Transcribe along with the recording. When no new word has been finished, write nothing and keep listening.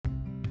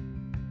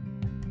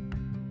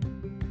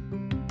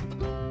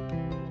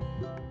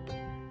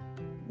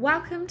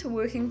Welcome to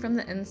Working from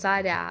the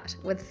Inside Out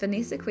with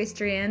Finesse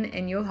Equestrian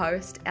and your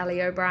host,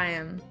 Ali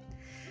O'Brien.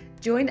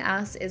 Join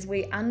us as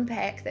we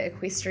unpack the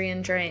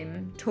equestrian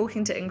dream,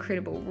 talking to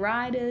incredible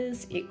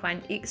riders,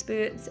 equine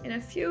experts, and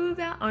a few of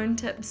our own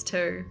tips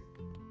too.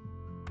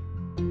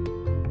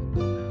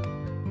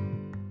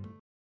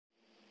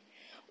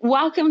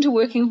 Welcome to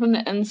Working from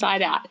the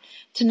Inside Out.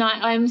 Tonight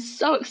I'm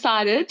so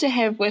excited to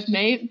have with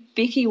me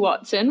Becky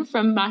Watson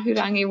from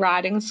Mahurangi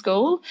Riding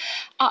School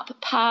up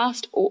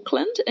past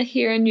Auckland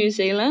here in New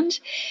Zealand.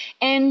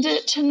 And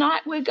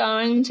tonight we're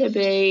going to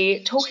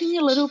be talking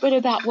a little bit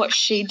about what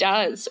she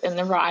does in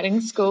the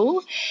riding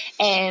school.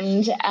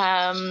 And we're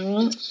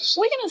going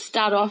to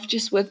start off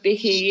just with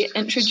Becky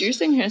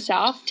introducing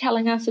herself,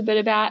 telling us a bit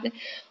about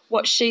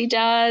what she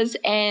does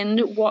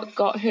and what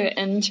got her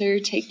into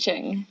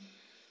teaching.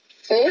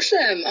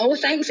 Awesome. Oh,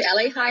 thanks,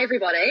 Ali. Hi,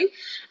 everybody.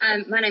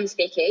 My name's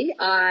Becky.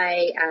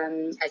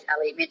 As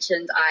Ali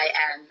mentioned, I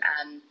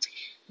am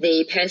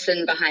the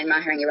person behind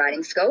Mahurangi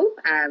Riding School,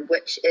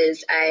 which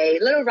is a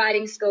little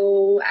riding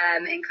school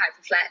in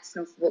Kaipara Flats,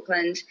 north of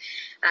Auckland.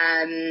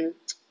 And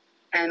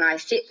I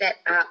set that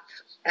up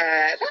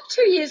about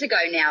 2 years ago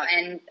now,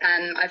 and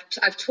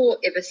I've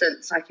taught ever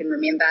since I can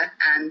remember.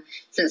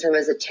 Since I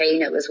was a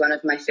teen, it was one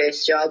of my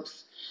first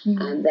jobs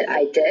that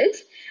I did.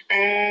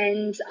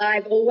 And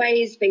I've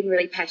always been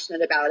really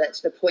passionate about it,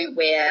 to the point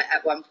where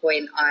at one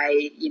point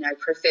I,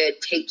 preferred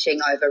teaching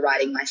over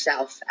riding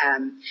myself.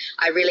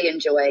 I really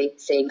enjoy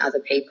seeing other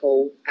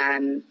people,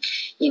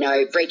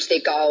 reach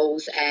their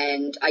goals,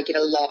 and I get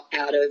a lot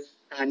out of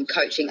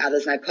coaching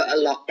others, and I put a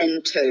lot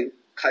into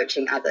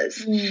coaching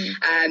others.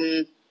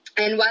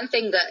 And one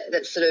thing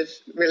that sort of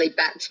really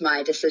backed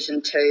my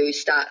decision to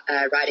start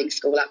a riding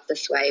school up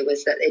this way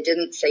was that there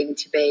didn't seem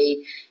to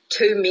be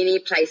too many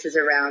places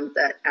around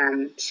that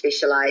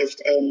specialised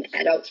in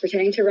adults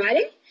returning to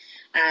riding.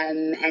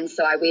 And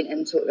so I went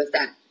into it with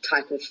that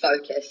type of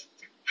focus.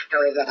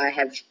 However, I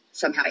have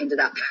somehow ended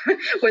up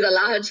with a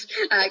large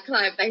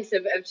client base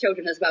of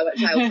children as well,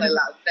 which I also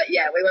love. But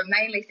yeah, we were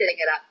mainly setting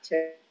it up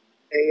to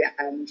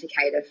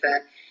cater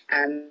for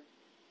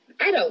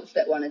adults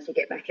that wanted to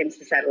get back into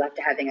the saddle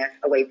after having a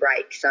wee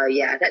break. So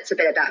yeah, that's a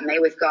bit about me.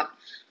 We've got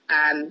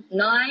 9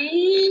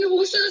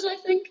 horses, I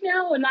think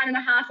now, or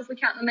 9.5 if we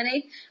count the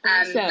mini,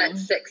 but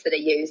 6 that are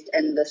used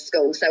in the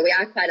school. So we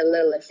are quite a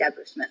little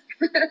establishment.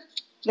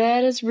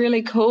 That is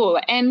really cool.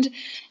 And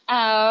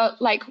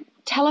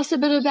tell us a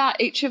bit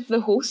about each of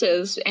the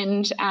horses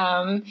and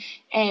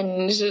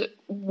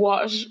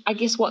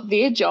what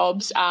their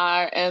jobs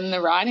are in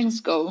the riding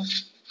school.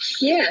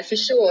 Yeah, for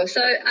sure.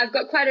 So I've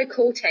got quite a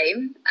cool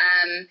team.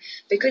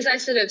 Because I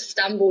sort of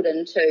stumbled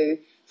into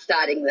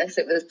starting this,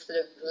 it was sort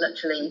of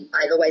literally,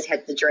 I'd always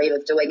had the dream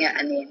of doing it,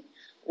 and then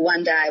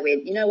one day I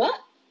went, you know what?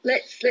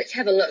 Let's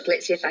have a look.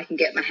 Let's see if I can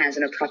get my hands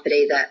on a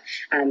property that,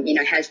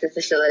 has the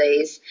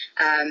facilities.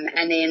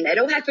 And then it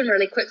all happened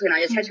really quickly, and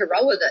I just had to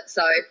roll with it.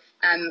 So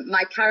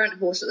my current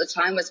horse at the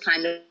time was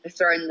kind of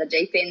thrown in the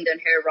deep end, and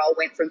her role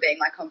went from being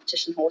my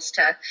competition horse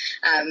to,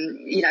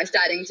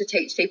 starting to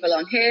teach people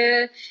on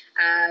her.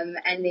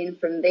 And then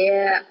from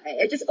there,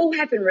 it just all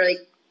happened really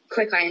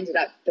quick. I ended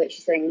up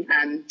purchasing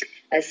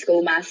a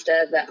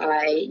schoolmaster that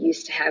I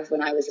used to have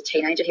when I was a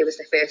teenager. He was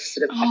the first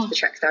sort of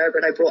off-the-track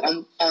thoroughbred I brought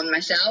on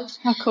myself.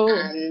 How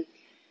cool.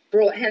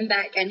 Brought him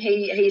back, and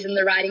he's in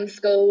the riding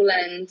school,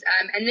 and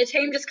the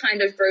team just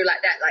kind of grew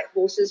like that. Like,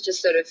 horses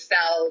just sort of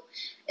fell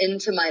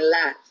into my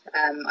lap.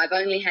 I've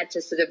only had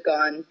to sort of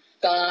gone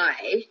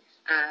by,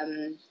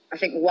 I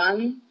think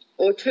 1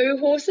 or 2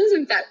 horses.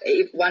 In fact,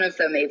 one of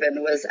them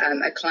even was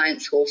a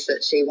client's horse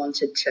that she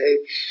wanted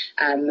to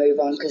move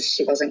on because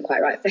she wasn't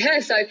quite right for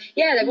her. So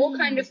yeah, they've all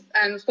kind of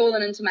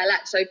fallen into my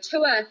lap. So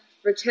 2 are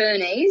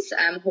returnees,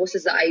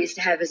 horses that I used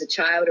to have as a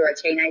child or a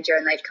teenager,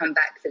 and they've come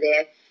back for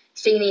their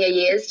senior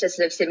years to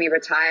sort of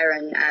semi-retire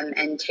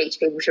and teach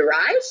people to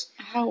ride.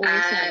 Oh,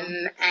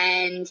 awesome.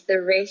 And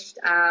the rest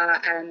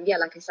are,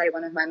 like I say,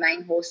 one of my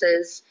main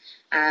horses.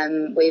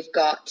 We've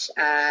got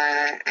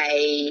a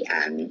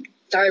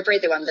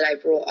thoroughbred, the one that I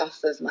brought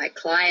off of my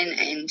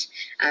client,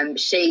 and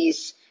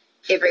she's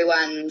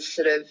everyone's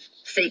sort of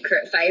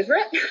secret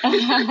favourite.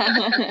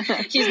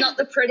 She's not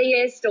the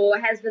prettiest or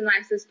has the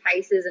nicest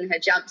paces, and her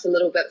jump's a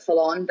little bit full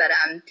on, but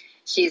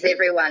she's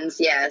everyone's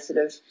secret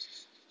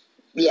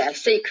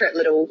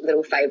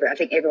little favourite. I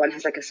think everyone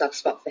has like a soft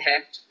spot for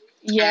her.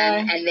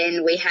 Yeah. And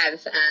then we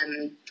have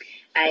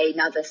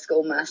another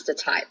schoolmaster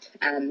type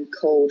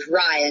called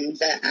Ryan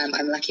that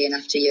I'm lucky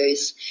enough to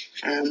use.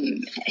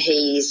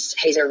 He's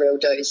a real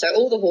dude. So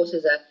all the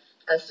horses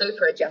are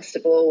super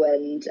adjustable,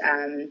 and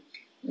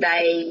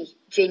they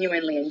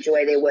genuinely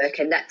enjoy their work,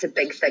 and that's a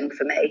big thing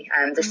for me.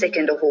 The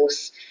second a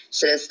horse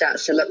sort of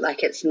starts to look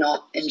like it's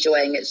not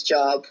enjoying its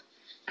job,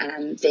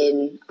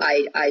 then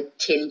I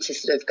tend to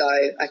sort of go,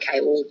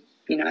 okay, well,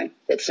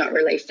 it's not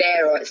really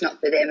fair, or it's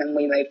not for them, and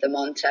we move them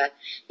on to,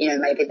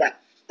 maybe that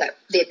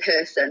their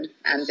person,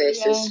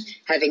 versus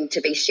having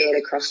to be shared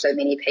across so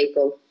many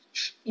people.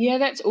 Yeah,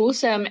 that's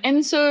awesome.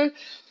 And so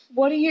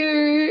what do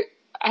you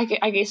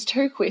I guess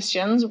two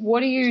questions.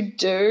 What do you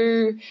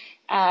do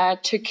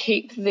to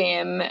keep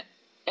them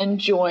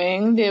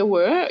enjoying their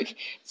work?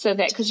 So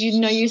that, because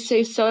you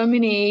see so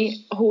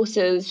many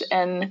horses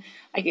in,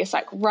 I guess,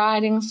 like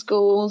riding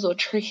schools or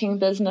trekking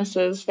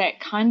businesses that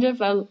kind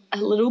of are a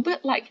little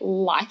bit like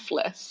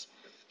lifeless.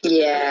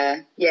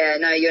 Yeah,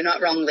 no, you're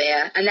not wrong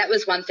there. And that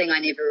was one thing I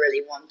never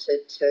really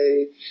wanted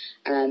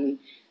to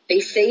be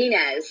seen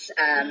as,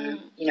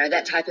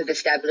 that type of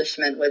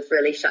establishment with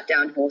really shut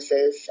down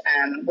horses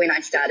when I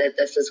started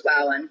this as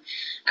well. And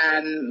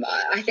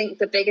I think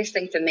the biggest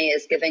thing for me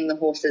is giving the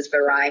horses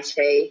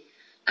variety,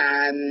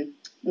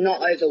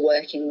 not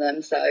overworking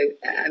them. So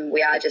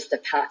we are just a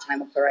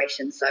part-time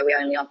operation, so we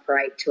only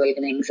operate 2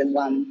 evenings and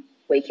 1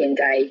 weekend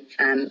day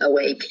a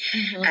week,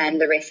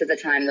 and the rest of the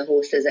time the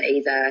horses are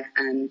either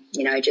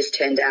just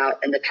turned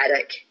out in the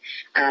paddock,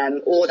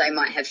 or they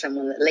might have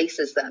someone that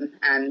leases them.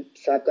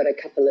 So I've got a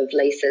couple of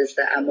leases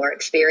that are more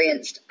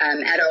experienced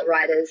adult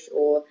riders,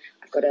 or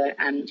I've got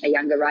a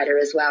younger rider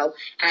as well,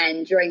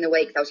 and during the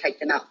week they'll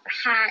take them out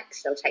for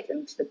hacks, they'll take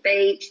them to the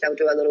beach, they'll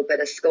do a little bit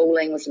of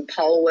schooling with some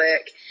pole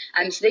work,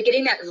 so they're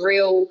getting that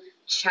real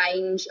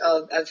change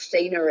of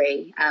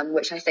scenery,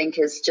 which I think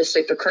is just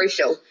super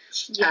crucial.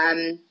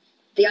 Yeah.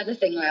 The other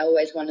thing I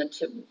always wanted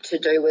to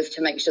do was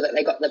to make sure that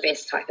they got the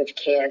best type of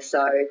care.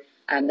 So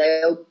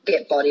they'll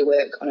get body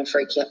work on a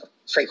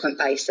frequent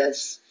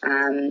basis,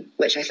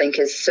 which I think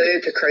is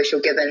super crucial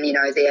given,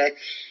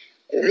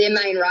 their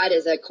main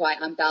riders are quite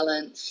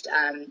unbalanced.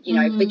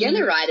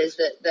 Beginner riders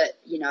that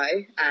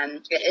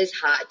it is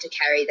hard to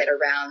carry that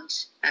around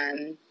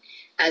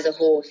as a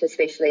horse,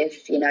 especially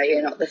if,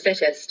 you're not the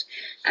fittest.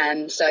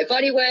 So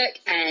body work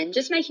and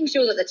just making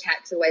sure that the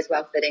tack's always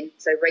well fitting.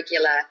 So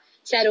regular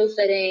saddle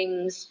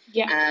fittings,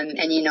 and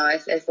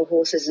if a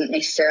horse isn't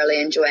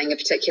necessarily enjoying a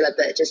particular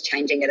bit, just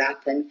changing it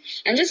up and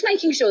just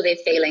making sure they're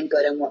feeling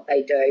good in what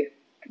they do.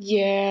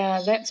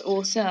 Yeah, that's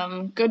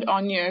awesome. Good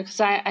on you,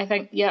 because I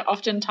think,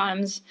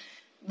 oftentimes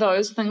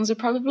those things are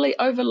probably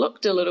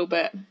overlooked a little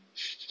bit.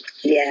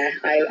 Yeah,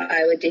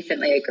 I would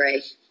definitely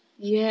agree.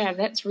 Yeah,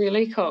 that's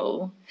really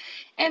cool.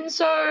 And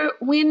so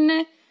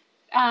when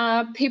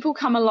people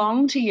come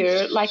along to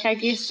you, like I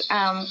guess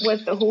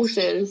with the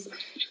horses,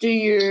 do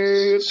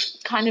you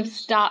kind of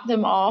start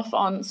them off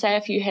on, say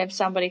if you have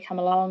somebody come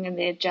along and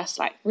they're just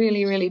like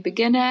really, really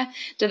beginner,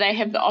 do they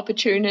have the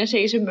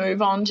opportunity to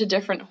move on to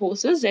different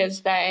horses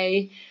as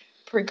they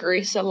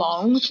progress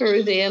along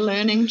through their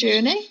learning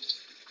journey?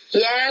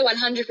 Yeah,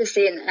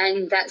 100%,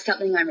 and that's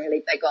something I'm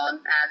really big on.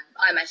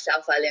 I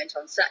learnt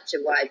on such a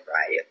wide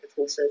variety of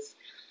horses.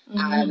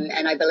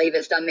 And I believe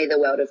it's done me the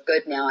world of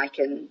good now. I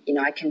can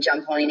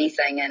jump on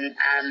anything and,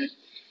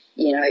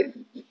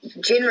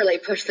 generally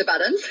push the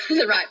buttons,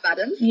 the right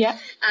buttons. Yeah.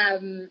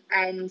 And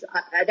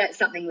that's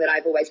something that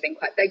I've always been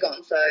quite big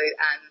on. So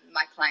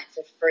my clients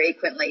are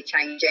frequently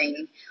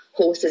changing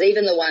horses,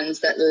 even the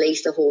ones that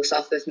lease a horse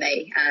off of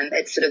me.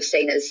 It's sort of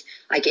seen as,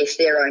 I guess,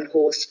 their own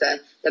horse for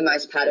the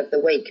most part of the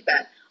week,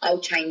 but I'll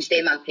change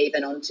them up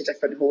even onto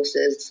different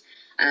horses.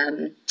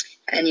 And,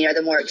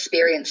 the more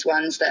experienced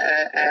ones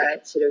that are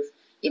sort of,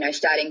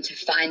 starting to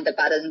find the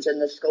buttons in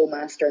the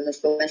schoolmaster and the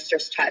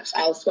schoolmistress types,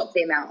 I'll swap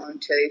them out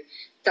onto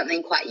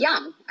something quite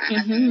young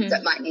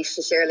that might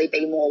necessarily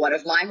be more one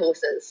of my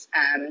horses,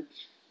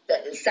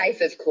 that is safe,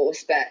 of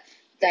course, but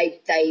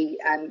they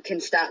can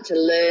start to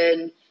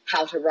learn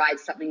how to ride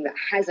something that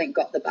hasn't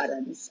got the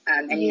buttons,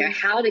 and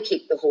how to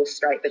keep the horse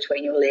straight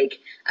between your leg,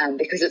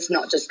 because it's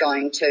not just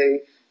going to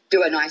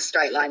do a nice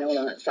straight line all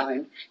on its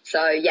own.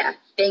 So yeah,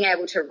 being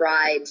able to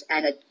ride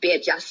and be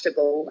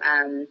adjustable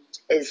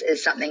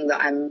is something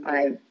that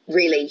I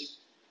really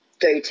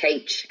do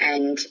teach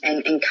and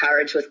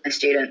encourage with my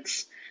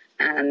students.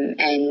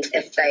 And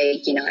if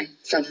they,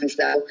 sometimes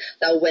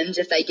they'll whinge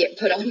if they get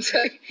put onto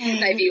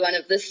maybe one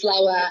of the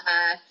slower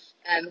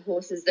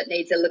horses that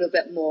needs a little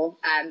bit more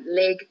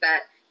leg,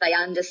 but they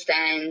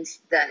understand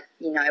that,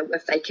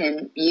 if they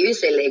can use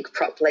their leg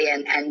properly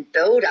and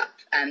build up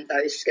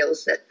those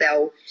skills, that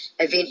they'll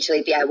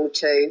eventually be able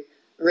to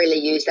really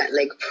use that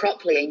leg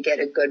properly and get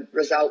a good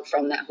result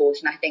from that horse.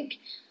 And I think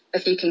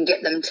if you can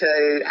get them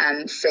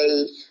to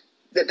see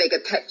the bigger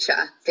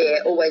picture,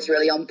 they're always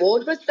really on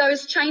board with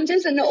those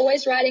changes and not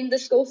always riding the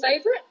school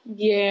favourite.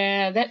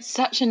 Yeah, that's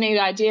such a neat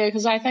idea,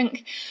 because I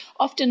think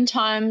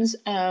oftentimes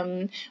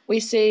we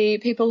see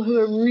people who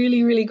are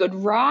really, really good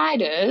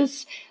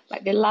riders,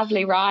 like they're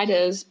lovely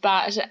riders,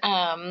 but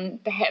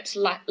perhaps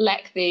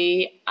lack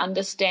the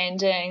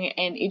understanding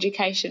and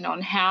education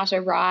on how to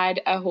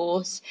ride a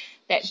horse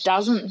that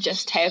doesn't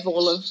just have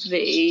all of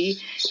the,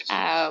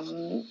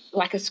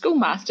 like a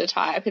schoolmaster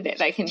type that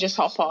they can just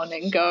hop on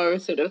and go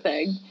sort of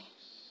thing.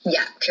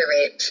 Yeah,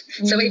 correct.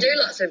 So we do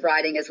lots of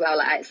riding as well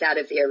outside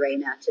of the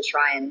arena to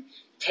try and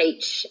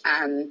teach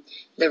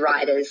the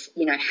riders,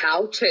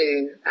 how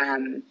to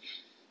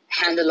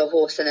handle a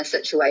horse in a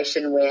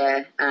situation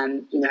where,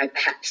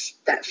 perhaps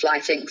that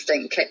flight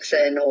instinct kicks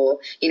in, or,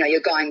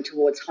 you're going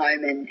towards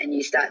home and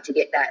you start to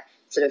get that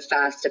sort of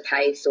faster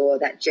pace or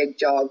that jig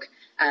jog.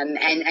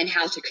 and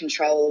how to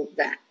control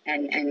that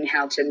and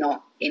how to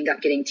not end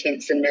up getting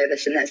tense and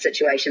nervous in that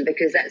situation,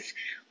 because that's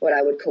what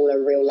I would call a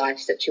real life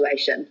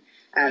situation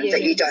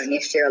that you don't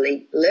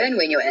necessarily learn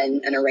when you're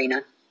in an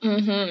arena.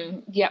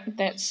 Yep,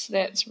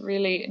 that's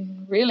really,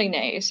 really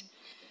neat.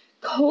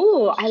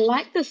 Cool. I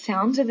like the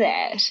sound of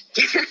that.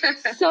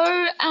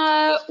 So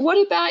what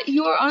about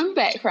your own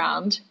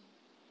background?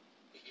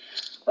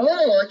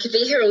 Oh, I could be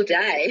here all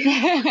day.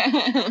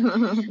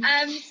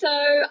 So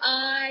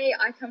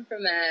I come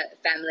from a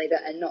family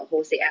that are not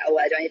horsey at all.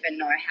 I don't even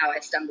know how I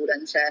stumbled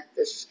into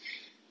this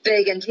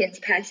big, intense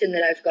passion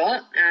that I've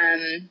got.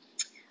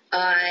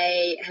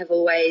 I have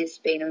always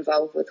been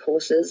involved with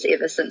horses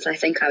ever since I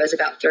think I was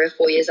about 3 or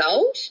 4 years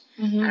old.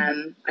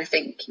 I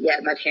think,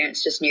 my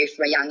parents just knew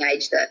from a young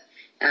age that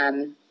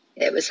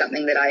it was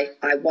something that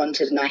I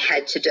wanted and I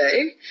had to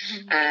do.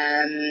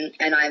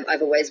 And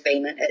I've always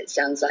been, it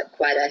sounds like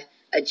quite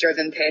a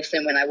driven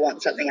person. When I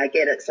want something, I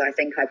get it. So I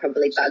think I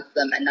probably bugged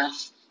them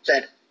enough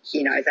that,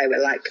 you know, they were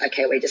like,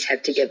 okay, we just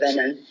have to give in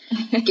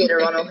and get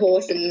her on a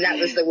horse. And that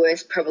was the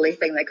worst probably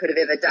thing they could have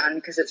ever done,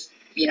 because it's,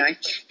 you know,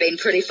 been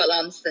pretty full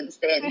on since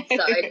then.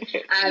 So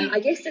I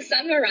guess to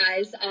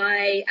summarise,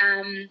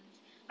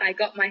 I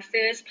got my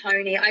first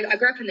pony. I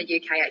grew up in the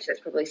UK, actually. That's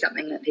probably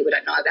something that people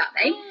don't know about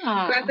me.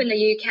 Grew up in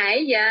the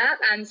UK, yeah.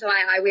 So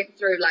I went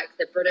through like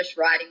the British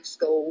riding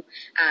school,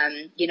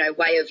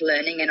 way of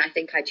learning, and I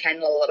think I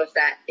channel a lot of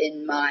that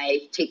in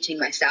my teaching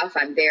myself.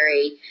 I'm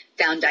very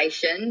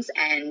foundations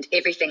and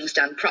everything's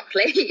done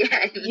properly.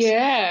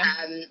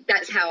 And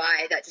that's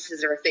just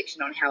as a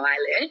reflection on how I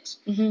learnt.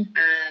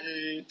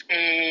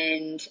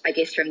 And I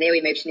guess from there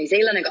we moved to New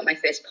Zealand. I got my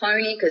first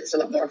pony because it's a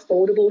lot more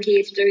affordable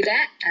here to do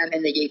that.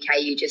 In the UK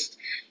you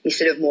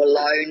sort of more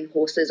loan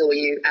horses, or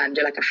you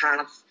do like a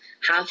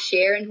half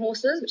share in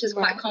horses, which is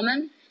quite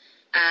common.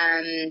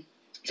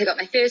 So I got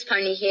my first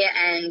pony here,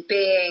 and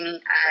being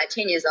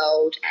 10 years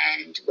old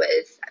and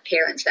with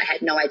parents that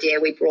had no idea,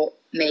 we brought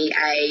me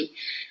a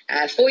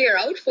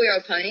 4-year-old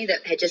pony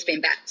that had just been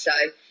backed. So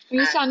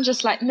you sound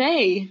just like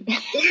me.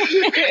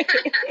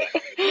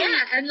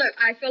 Yeah, and look,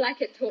 I feel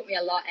like it taught me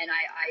a lot, and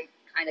I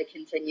kind of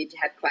continued to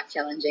have quite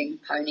challenging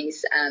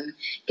ponies,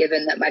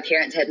 given that my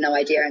parents had no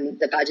idea and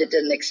the budget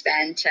didn't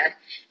expand to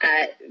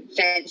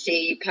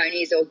fancy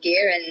ponies or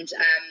gear, and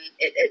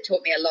it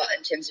taught me a lot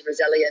in terms of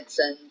resilience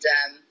and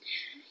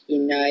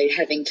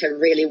having to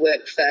really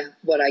work for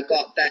what I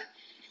got. But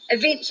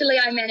eventually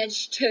I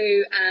managed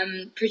to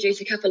produce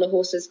a couple of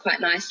horses quite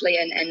nicely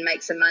and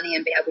make some money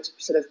and be able to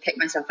sort of pick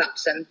myself up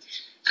some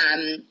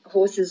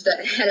horses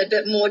that had a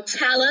bit more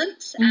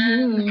talent.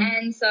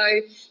 And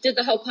so did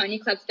the whole pony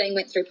club thing,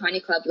 went through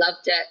pony club,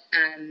 loved it.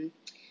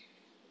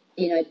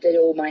 Did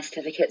all my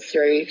certificates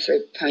through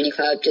pony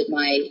club, did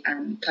my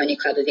pony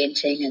club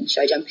eventing and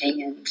show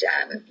jumping and,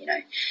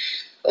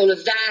 all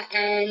of that,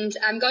 and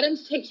got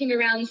into teaching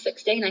around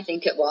 16, I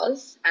think it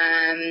was.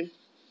 And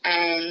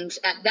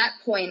at that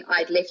point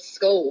I'd left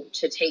school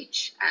to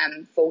teach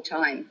full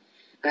time.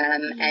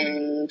 That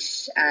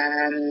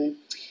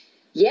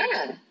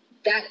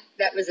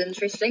was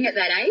interesting at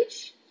that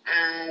age.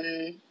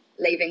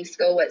 Leaving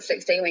school at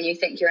 16 when you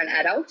think you're an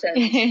adult and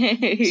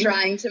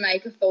trying to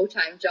make a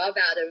full-time job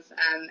out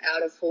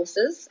of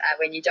horses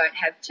when you don't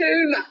have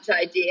too much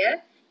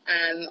idea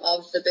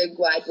of the big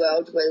wide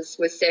world was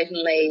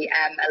certainly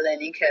a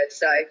learning curve.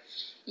 So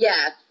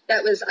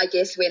that was, I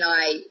guess, when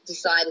I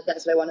decided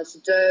that's what I wanted to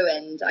do,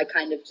 and I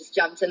kind of just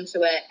jumped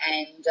into it,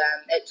 and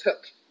it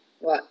took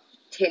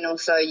 10 or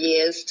so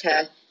years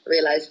to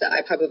realize that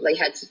I probably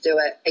had to do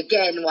it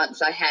again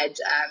once I had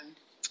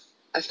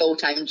a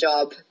full-time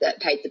job that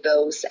paid the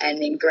bills,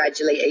 and then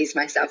gradually ease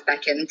myself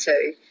back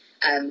into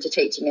to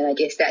teaching. And I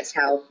guess that's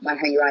how my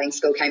Mahurungi Riding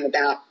School came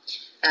about.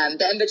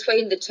 But in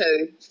between the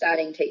two,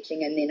 starting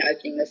teaching and then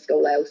opening the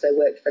school, I also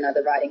worked for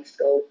another riding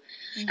school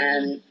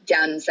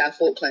down in South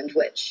Auckland,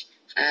 which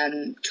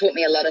taught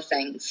me a lot of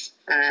things.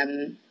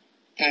 And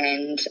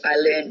I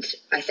learned,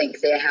 I think,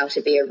 there how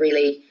to be a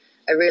really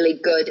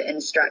good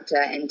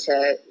instructor, and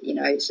to,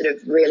 sort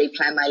of really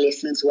plan my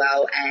lessons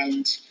well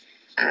and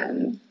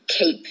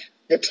keep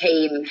the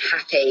team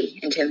happy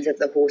in terms of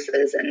the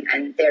horses,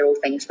 and they're all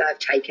things that I've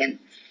taken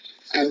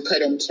and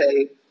put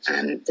into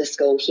the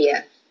school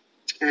here.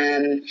 But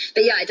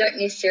I don't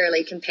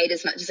necessarily compete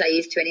as much as I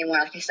used to anymore.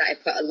 Like I say, I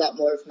put a lot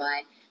more of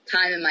my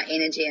time and my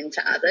energy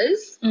into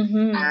others.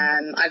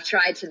 I've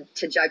tried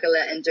to juggle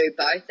it and do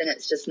both, and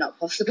it's just not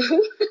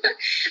possible.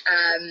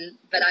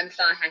 But I'm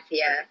far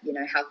happier,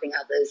 helping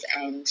others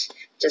and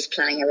just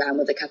playing around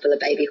with a couple of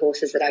baby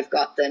horses that I've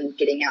got than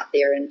getting out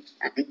there and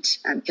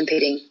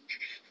competing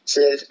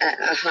sort of at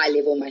a high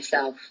level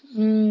myself.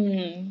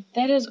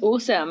 That is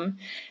awesome.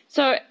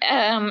 So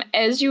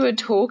as you were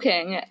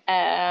talking,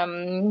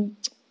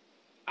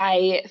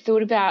 I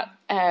thought about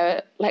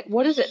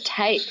what does it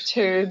take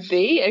to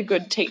be a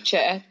good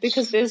teacher?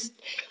 Because there's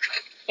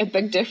a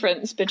big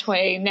difference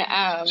between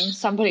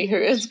somebody who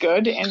is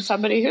good and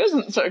somebody who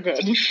isn't so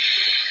good.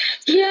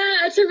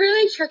 Yeah, it's a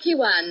really tricky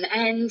one,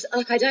 and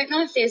I don't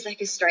know if there's a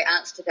straight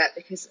answer to that,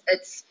 because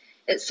it's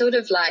sort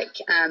of like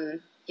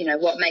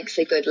what makes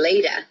a good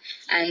leader?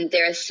 And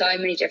there are so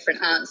many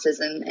different answers,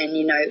 and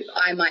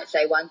I might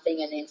say one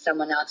thing and then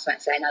someone else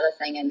might say another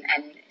thing, and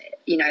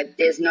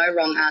there's no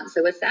wrong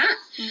answer with that.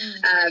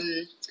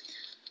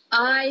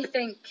 I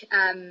think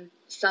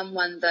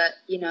someone that,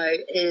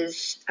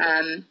 is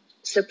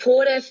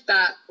supportive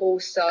but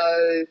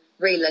also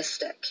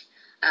realistic.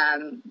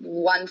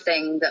 One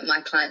thing that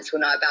my clients will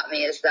know about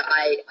me is that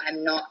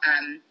I'm not,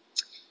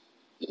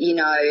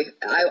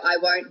 I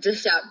won't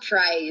dish out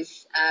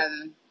praise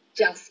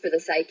just for the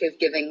sake of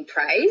giving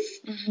praise.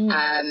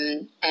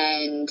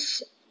 And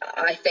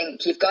I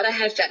think you've got to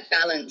have that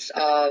balance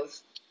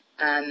of,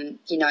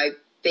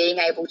 being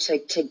able to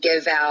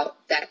give out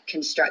that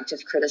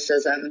constructive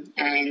criticism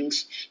and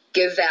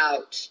give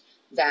out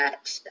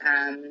that,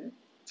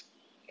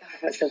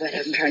 what's the word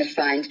I'm trying to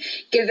find?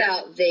 Give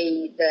out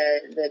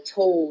the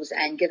tools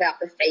and give out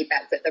the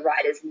feedback that the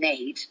writers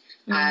need,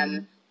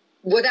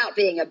 without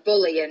being a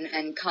bully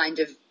and kind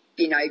of,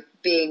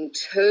 being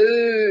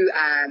too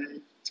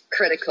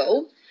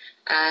critical,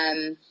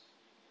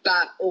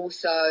 but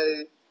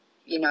also,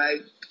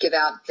 give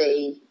out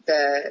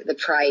the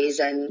praise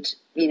and,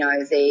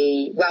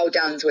 the well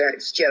done's where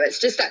it's due. It's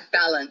just that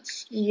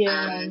balance.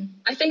 Yeah.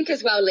 I think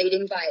as well,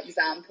 leading by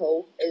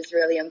example is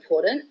really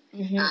important.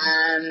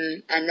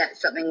 And that's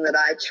something that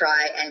I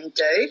try and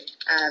do.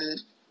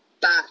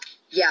 But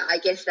yeah, I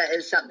guess that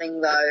is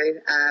something though,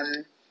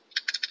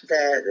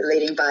 the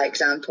leading by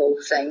example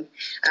thing,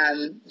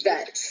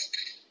 that,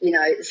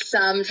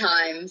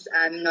 sometimes,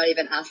 not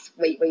even us,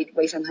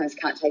 we sometimes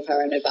can't take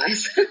our own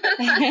advice.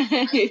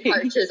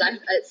 Coaches,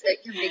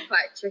 it can be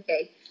quite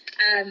tricky.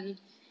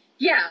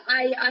 Yeah,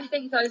 I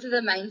think those are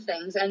the main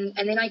things. And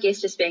then I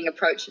guess just being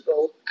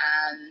approachable.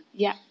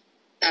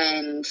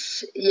 And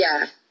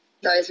yeah,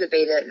 those would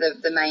be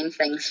the main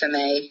things for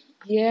me.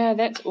 Yeah,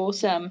 that's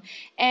awesome.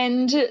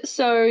 And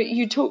so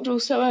you talked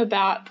also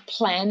about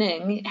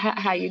planning,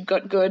 how you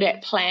got good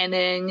at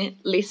planning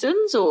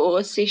lessons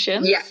or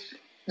sessions. Yeah.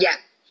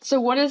 So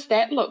what does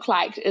that look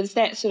like? Is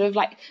that sort of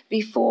like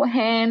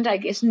beforehand, I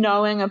guess,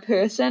 knowing a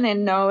person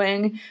and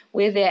knowing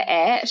where they're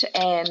at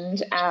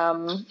and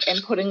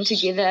putting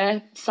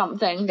together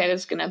something that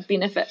is going to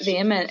benefit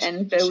them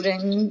and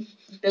building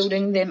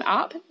them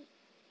up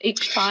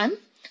each time?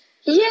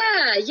 Yeah,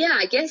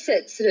 I guess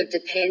it sort of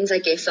depends, I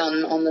guess,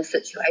 on the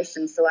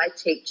situation. So I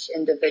teach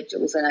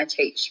individuals and I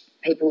teach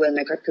people in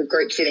a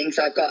group setting.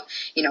 So I've got,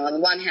 on the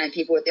one hand,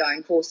 people with their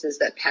own courses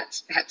that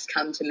perhaps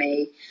come to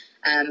me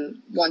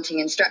wanting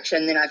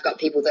instruction. Then I've got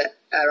people that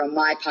are on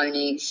my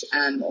ponies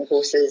or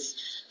horses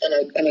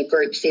in a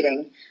group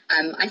setting.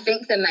 I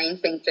think the main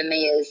thing for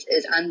me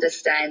is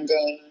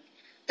understanding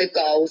the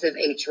goals of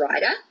each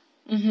rider.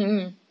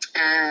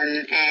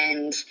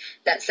 And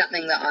that's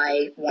something that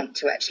I want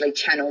to actually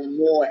channel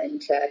more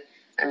into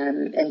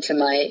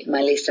my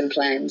lesson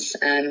plans.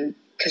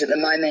 Because at the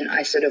moment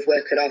I sort of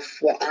work it off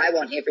what I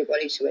want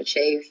everybody to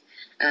achieve.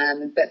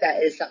 But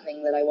that is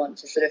something that I want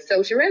to sort of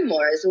filter in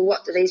more as well.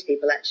 What do these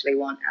people actually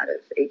want out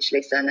of each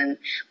lesson? And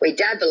we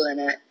dabble in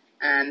it,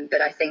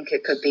 but I think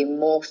it could be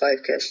more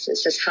focused.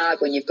 It's just hard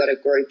when you've got a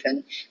group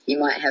and you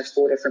might have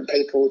 4 different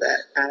people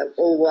that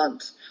all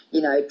want,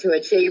 to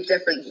achieve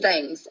different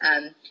things.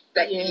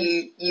 But yes,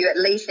 you at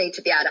least need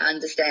to be able to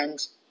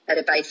understand at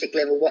a basic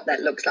level what that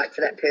looks like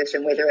for that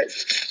person, whether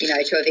it's, to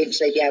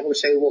eventually be able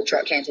to walk,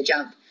 trot, canter,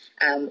 jump,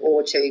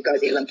 or to go to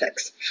the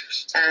Olympics.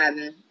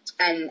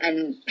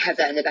 And have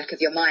that in the back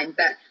of your mind.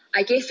 But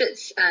I guess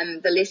it's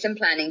the lesson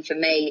planning for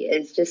me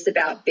is just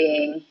about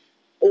being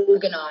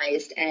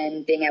organised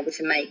and being able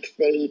to make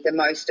the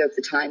most of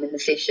the time in the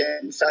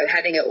session. So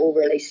having it all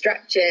really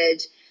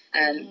structured,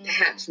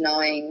 perhaps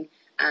knowing,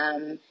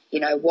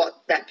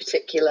 what that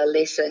particular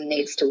lesson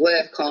needs to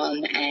work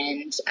on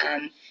and,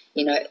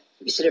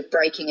 sort of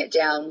breaking it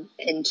down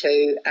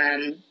into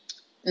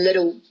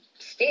little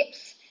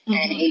steps.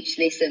 And each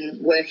lesson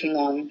working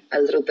on a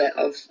little bit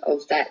of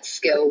that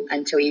skill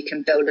until you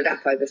can build it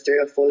up over 3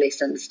 or 4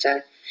 lessons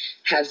to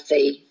have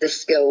the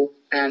skill,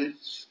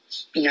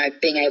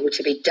 being able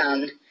to be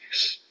done.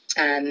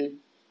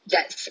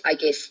 That's, I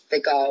guess, the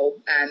goal.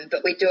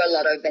 But we do a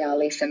lot of in our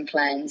lesson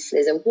plans.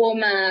 There's a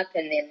warm-up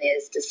and then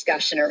there's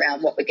discussion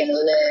around what we're going to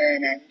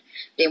learn, and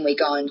then we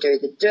go and do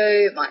the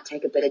do. It might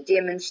take a bit of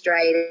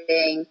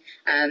demonstrating,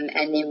 and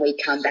then we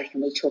come back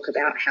and we talk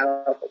about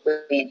how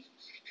it went.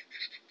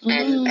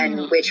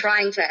 And we're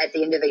trying to, at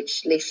the end of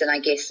each lesson, I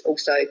guess,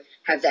 also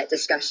have that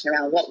discussion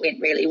around what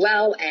went really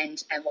well and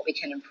what we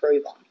can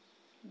improve on.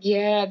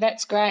 Yeah,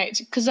 that's great,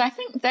 because I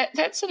think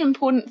that's an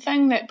important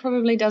thing that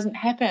probably doesn't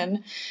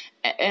happen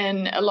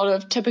in a lot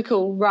of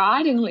typical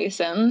riding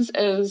lessons,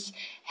 is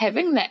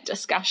having that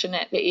discussion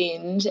at the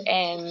end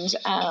and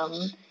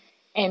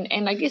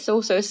I guess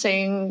also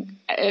seeing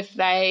if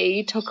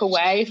they took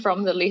away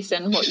from the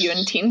lesson what you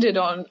intended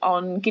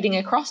on getting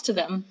across to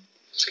them.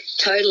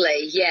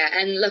 Totally, yeah.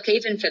 And look,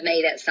 even for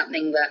me, that's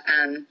something that,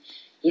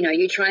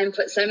 you try and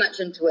put so much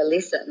into a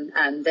lesson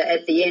that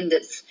at the end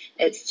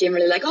it's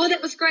generally like, oh,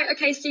 that was great.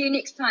 Okay, see you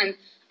next time.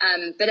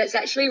 But it's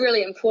actually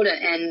really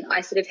important, and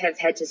I sort of have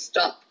had to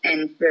stop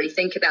and really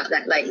think about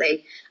that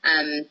lately.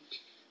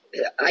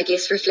 I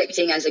guess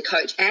reflecting as a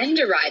coach and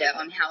a rider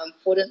on how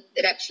important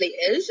it actually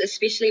is,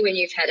 especially when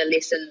you've had a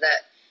lesson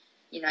that,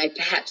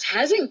 perhaps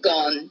hasn't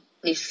gone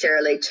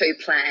necessarily to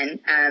plan,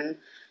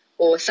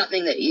 or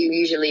something that you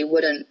usually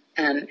wouldn't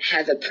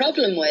have a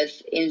problem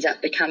with ends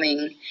up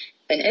becoming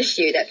an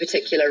issue, that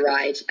particular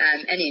ride.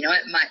 And,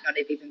 it might not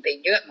have even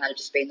been you, it might have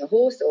just been the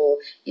horse, or,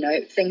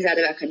 things out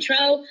of our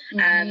control.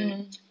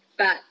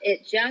 But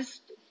it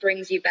just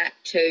brings you back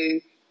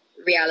to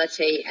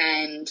reality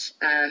and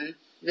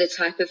the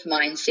type of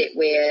mindset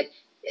where,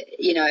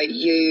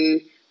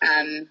 you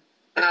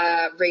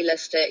are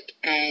realistic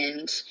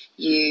and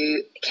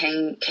you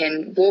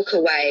can walk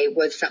away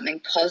with something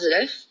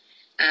positive,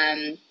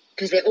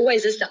 because there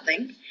always is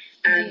something,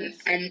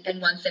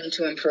 and one thing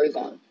to improve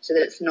on, so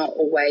that it's not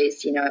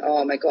always,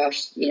 oh my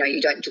gosh,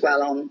 you don't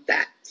dwell on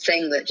that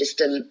thing that just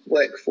didn't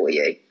work for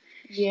you.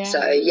 Yeah.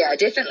 So, yeah,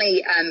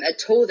 definitely a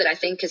tool that I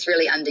think is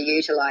really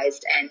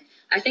underutilized, and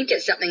I think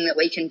it's something that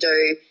we can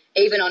do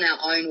even on our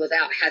own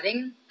without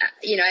having,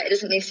 it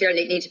doesn't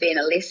necessarily need to be in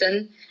a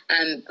lesson.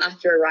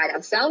 After a ride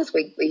ourselves,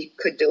 we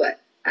could do it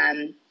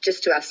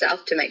just to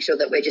ourselves to make sure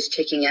that we're just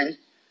checking in.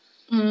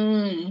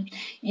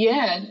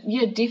 Yeah,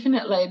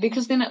 definitely,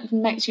 because then it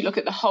makes you look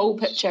at the whole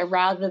picture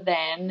rather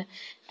than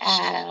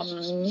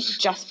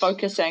just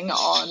focusing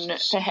on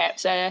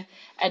perhaps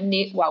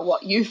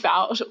what you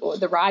felt or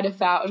the rider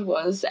felt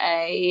was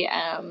a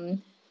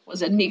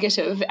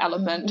negative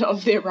element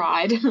of their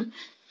ride.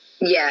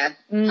 Yeah,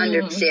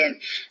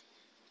 100%.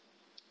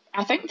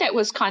 I think that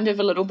was kind of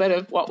a little bit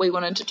of what we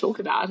wanted to talk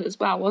about as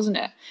well, wasn't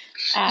it?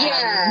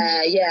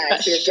 Yeah,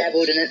 sort of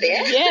dabbled in it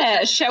there.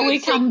 Yeah, shall we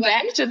come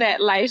back to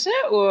that later,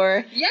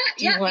 or? Yeah,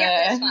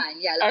 that's fine.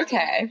 Yeah.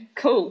 Okay,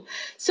 cool.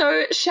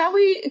 So shall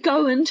we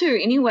go into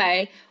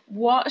anyway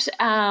what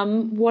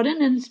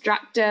an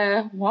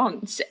instructor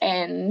wants,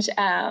 and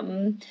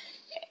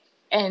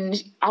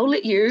I'll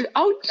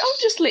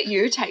just let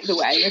you take the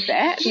way with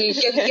that. You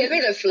give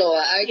me the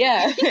floor. Okay.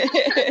 Yeah.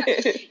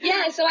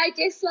 Yeah. So I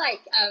guess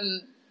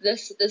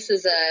this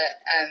is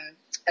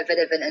a bit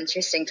of an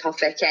interesting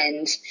topic,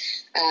 and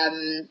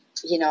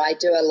I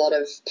do a lot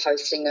of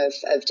posting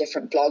of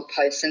different blog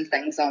posts and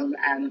things on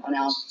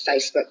our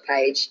Facebook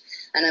page,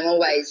 and I'm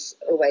always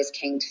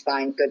keen to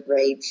find good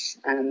reads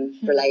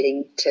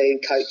relating to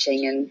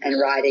coaching and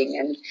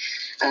riding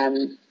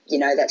and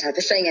that type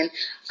of thing. And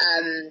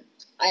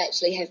I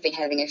actually have been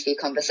having a few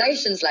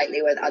conversations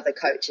lately with other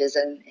coaches,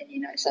 and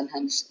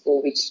sometimes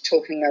we'll be just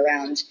talking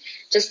around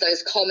just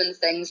those common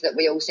things that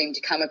we all seem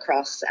to come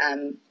across,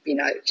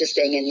 just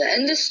being in the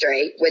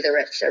industry, whether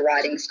it's a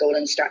riding school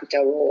instructor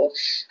or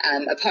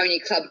a pony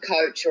club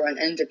coach or an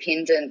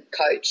independent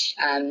coach,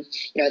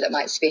 that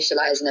might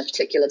specialize in a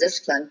particular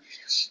discipline.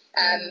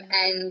 So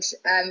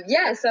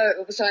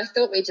I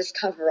thought we'd just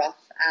cover off,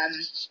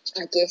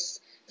 I guess,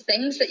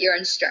 things that your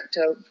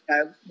instructor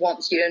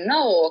wants you to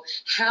know, or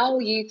how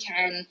you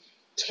can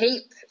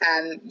keep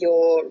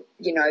your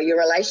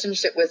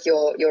relationship with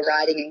your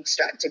riding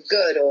instructor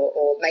good,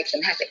 or make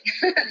them happy.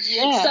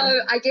 Yeah. So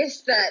I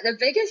guess the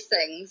biggest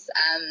things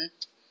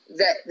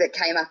that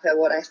came up are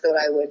what I thought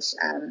I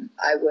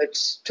would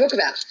talk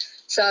about.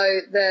 So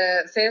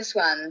the first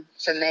one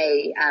for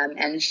me,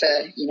 and for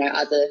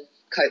other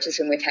coaches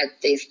when we've had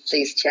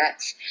these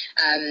chats,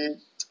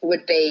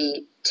 would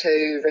be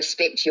to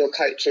respect your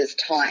coach's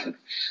time.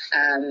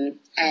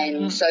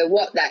 So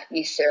what that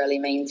necessarily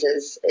means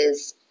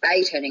is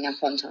turning up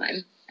on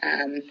time,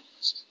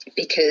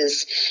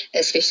 because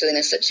especially in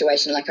a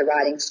situation like a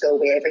riding school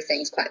where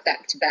everything's quite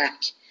back to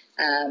back,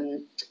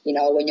 when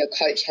your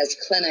coach has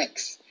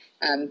clinics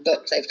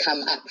booked, they've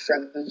come up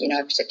from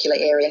a particular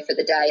area for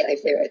the day,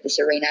 they're at this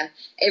arena,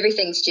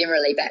 everything's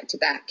generally back to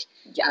back.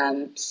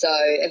 So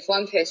if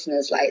one person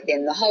is late,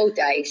 then the whole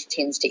day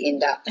tends to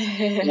end up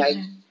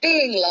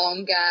being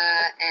longer,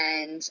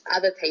 and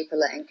other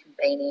people are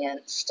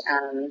inconvenienced.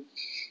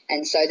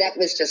 And so that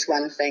was just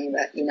one thing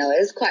that,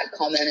 is quite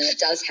common, and it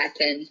does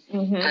happen.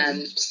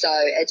 So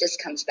it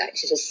just comes back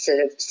to just sort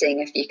of seeing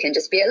if you can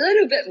just be a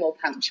little bit more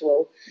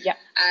punctual. Yeah.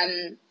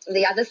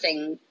 The other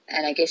thing,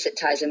 and I guess it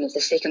ties in with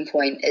the second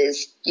point,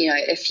 is,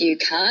 if you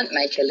can't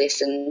make a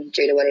lesson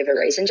due to whatever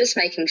reason, just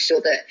making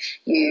sure that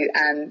you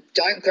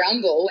don't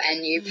grumble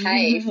and you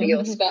pay for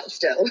your spot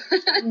still.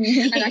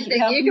 And I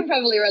think you can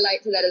probably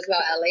relate to that as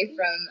well, Ellie,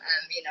 from,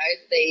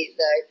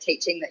 the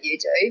teaching that you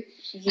do.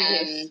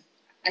 Yes.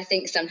 I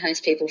think sometimes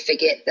people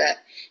forget that,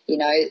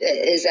 it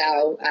is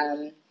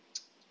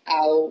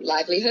our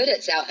livelihood,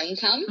 it's our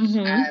income.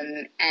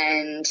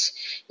 And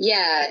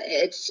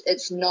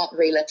it's not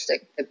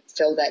realistic to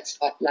fill that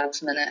spot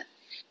last minute.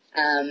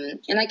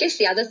 And I guess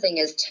the other thing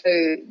is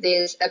too,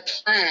 there's a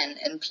plan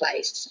in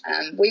place.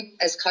 We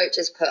as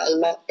coaches put a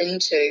lot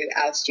into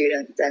our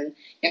students, and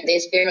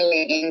there's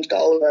generally an end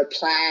goal or a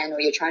plan, or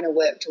you're trying to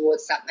work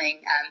towards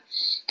something.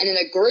 And in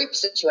a group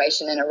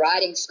situation in a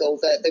riding school,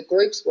 the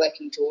group's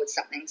working towards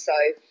something. So,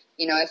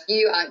 if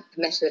you aren't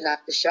committed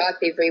enough to show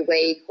up every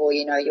week, or,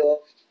 you're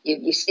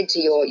you said to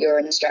your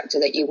instructor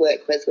that you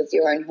work with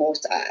your own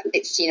horse,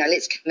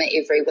 let's commit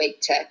every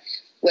week to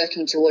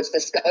working towards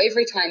this goal.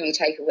 Every time you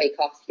take a week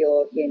off,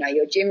 you're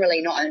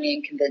generally not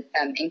only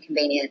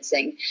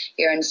inconveniencing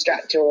your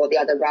instructor or the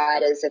other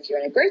riders if you're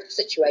in a group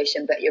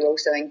situation, but you're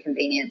also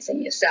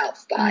inconveniencing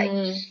yourself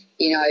by,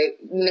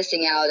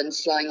 missing out and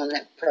slowing on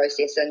that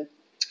process. And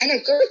in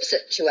a group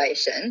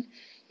situation,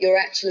 you're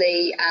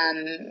actually,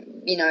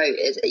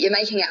 you're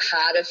making it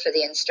harder for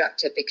the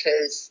instructor,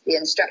 because the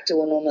instructor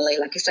will normally,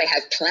 like I say,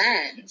 have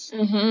plans,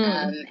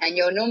 and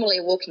you're normally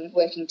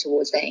working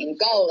towards that end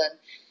goal. And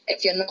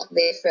if you're not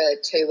there for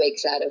 2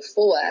 weeks out of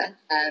 4,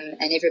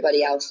 and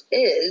everybody else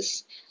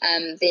is,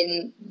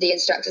 then the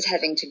instructor's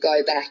having to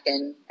go back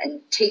and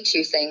teach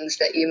you things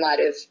that you might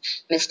have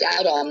missed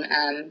out on,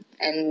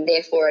 and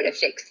therefore it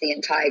affects the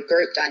entire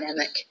group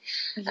dynamic,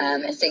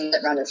 and things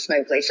that run it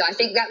smoothly. So I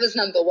think that was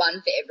number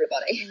one for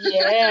everybody.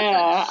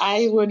 Yeah,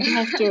 I would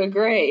have to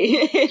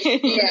agree.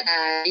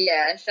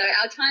 Yeah. So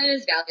our time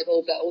is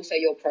valuable, but also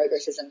your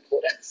progress is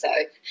important. So,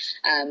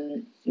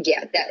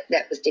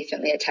 that was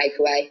definitely a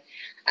takeaway.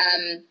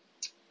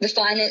 The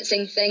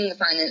finances,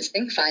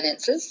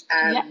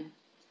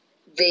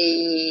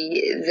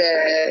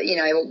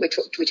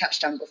 we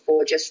touched on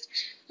before, just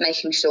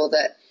making sure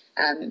that,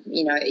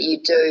 you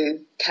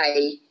do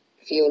pay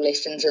for your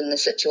lessons in the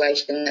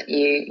situation that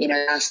you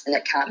ask and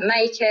that can't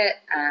make it.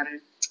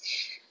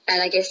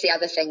 And I guess the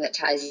other thing that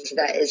ties into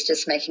that is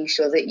just making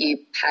sure that you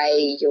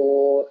pay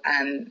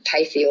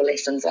for your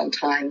lessons on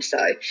time, so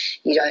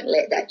you don't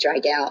let that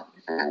drag out,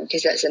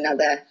 because that's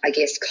another, I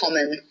guess,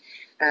 common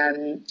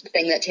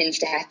thing that tends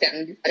to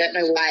happen. I don't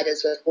know why it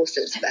is with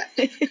horses, but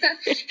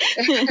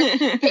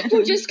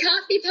people just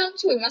can't be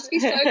punctual. We must be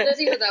so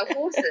busy with our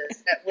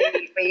horses that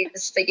we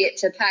just forget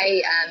to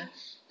pay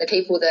the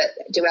people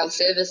that do our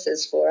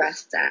services for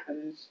us.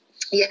 And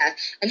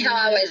how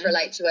I always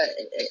relate to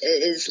it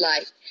is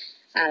like,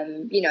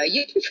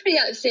 you'd be pretty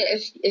upset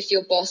if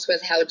your boss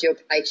withheld your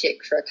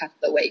paycheck for a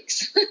couple of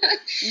weeks.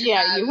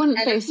 Yeah, you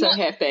wouldn't be so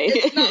happy.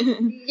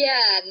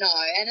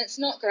 And it's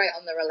not great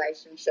on the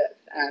relationship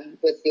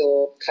with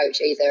your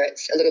coach either.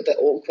 It's a little bit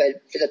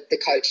awkward for the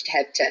coach to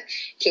have to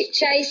keep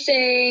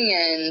chasing,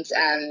 and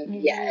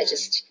I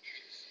just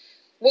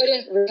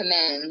wouldn't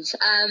recommend.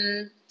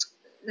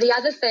 The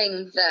other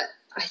thing that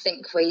I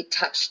think we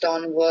touched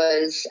on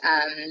was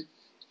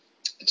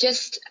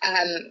just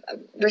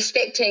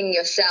respecting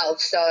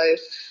yourself. So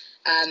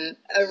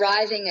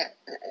arriving at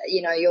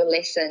your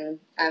lesson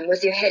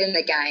with your head in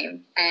the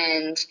game,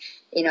 and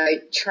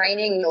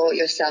training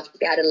yourself to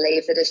be able to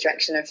leave the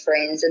distraction of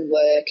friends and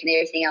work and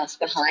everything else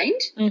behind,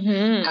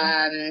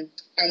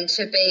 and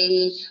to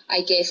be,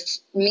 I guess,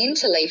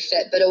 mentally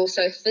fit but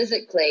also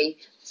physically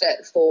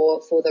fit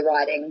for the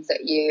riding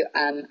that you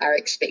are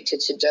expected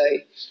to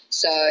do.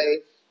 So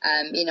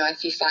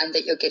if you find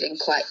that you're getting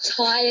quite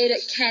tired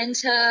at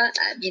canter,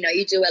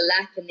 you do a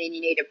lap and then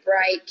you need a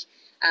break.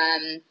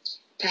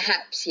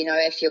 Perhaps,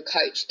 if your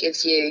coach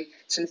gives you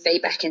some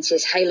feedback and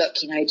says, hey, look,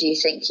 do you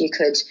think you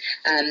could,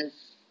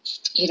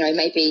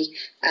 maybe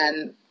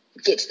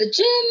get to the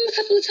gym a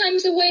couple of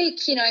times a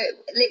week?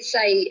 Let's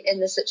say in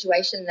the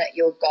situation that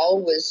your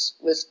goal was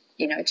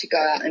to go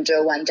out and do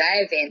a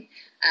one-day event,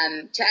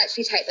 to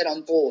actually take that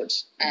on board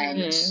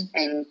and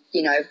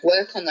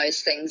work on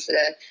those things that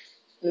are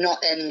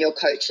not in your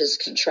coach's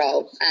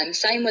control.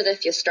 Same with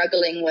if you're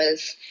struggling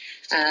with,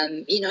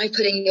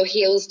 putting your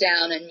heels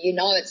down, and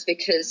it's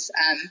because,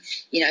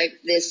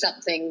 there's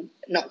something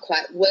not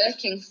quite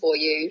working for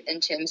you in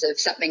terms of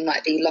something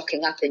might be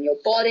locking up in your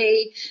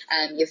body.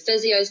 Your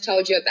physio's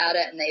told you about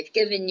it and they've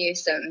given you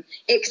some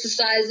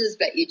exercises,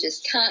 but you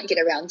just can't get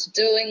around to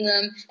doing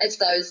them. It's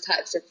those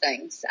types of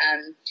things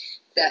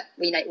that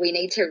we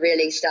need to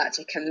really start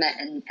to commit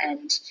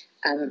and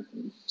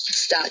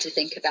start to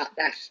think about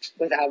that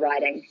with our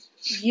riding.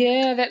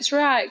 Yeah, that's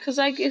right. Because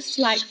I guess,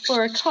 like,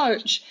 for a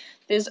coach,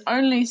 there's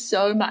only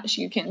so much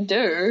you can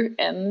do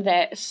in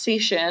that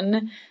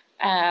session,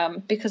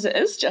 because it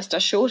is just a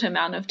short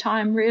amount of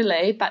time,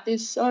 really. But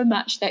there's so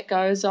much that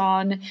goes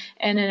on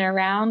in and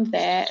around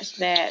that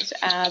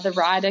the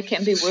rider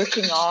can be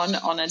working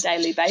on a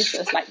daily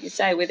basis, like you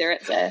say, whether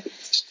it's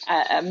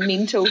a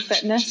mental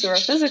fitness or a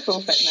physical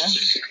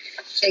fitness.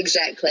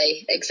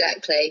 Exactly.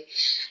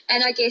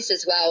 And I guess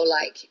as well,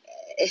 like,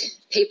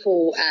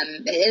 people,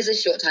 it is a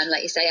short time,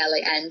 like you say,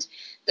 Ali, and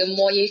the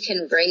more you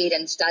can read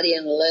and study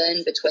and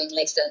learn between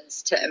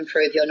lessons to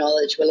improve your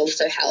knowledge will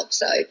also help.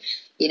 So,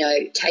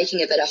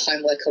 taking a bit of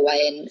homework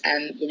away,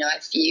 and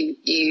if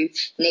you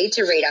need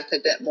to read up a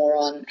bit more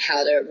on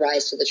how to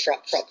rise to the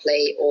trot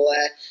properly, or,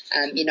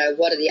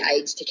 what are the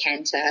aids to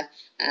canter,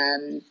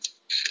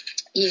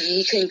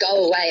 you can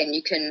go away and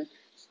you can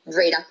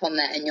read up on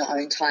that in your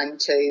own time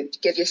to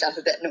give yourself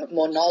a bit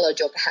more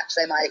knowledge, or perhaps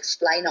they might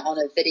explain it on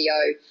a video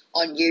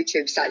on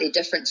YouTube slightly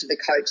different to the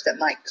coach that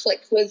might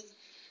click with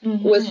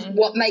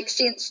what makes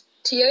sense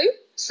to you.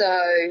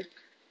 So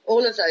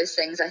all of those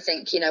things, I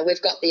think,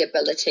 we've got the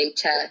ability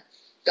to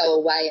go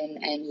away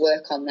and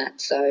work on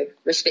that. So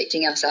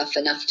respecting ourselves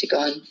enough to go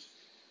and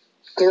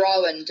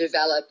grow and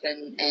develop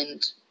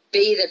and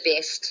be the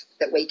best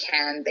that we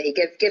can be,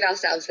 give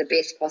ourselves the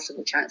best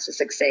possible chance to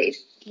succeed.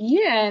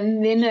 Yeah,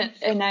 and then it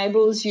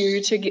enables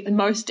you to get the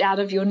most out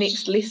of your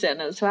next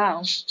lesson as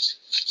well.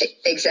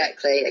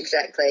 Exactly.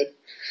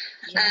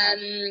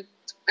 Yeah.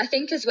 I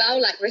think as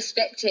well, like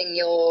respecting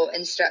your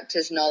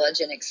instructor's knowledge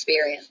and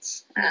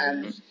experience.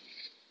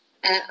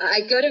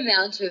 A good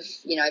amount of,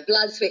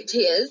 blood, sweat,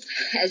 tears,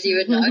 as you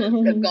would know,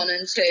 have gone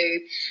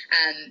into,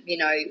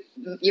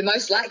 you're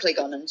most likely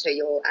gone into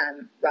your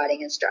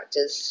riding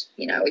instructor's,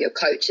 or your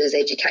coach's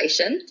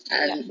education,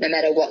 no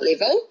matter what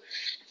level.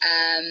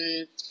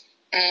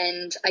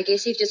 And I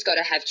guess you've just got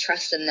to have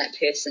trust in that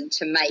person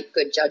to make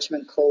good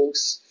judgment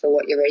calls for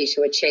what you're ready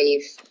to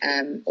achieve,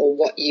 or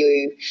what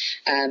you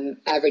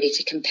are ready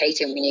to compete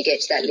in when you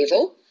get to that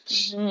level.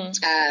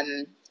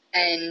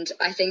 And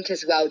I think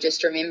as well,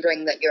 just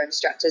remembering that your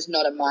instructor is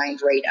not a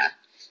mind reader.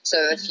 So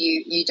if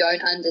you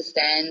don't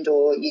understand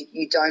or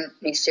you don't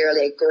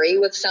necessarily agree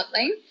with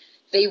something,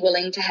 be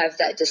willing to have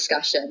that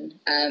discussion,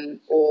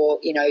 or,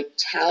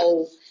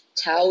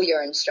 tell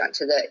your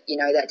instructor that,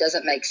 that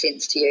doesn't make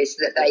sense to you,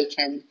 so that they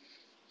can,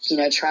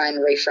 try and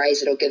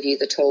rephrase it or give you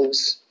the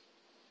tools.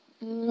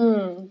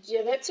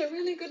 Yeah, that's a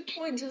really good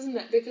point, isn't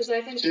it? Because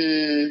I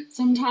think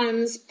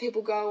sometimes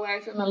people go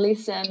away from a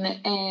lesson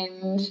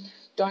and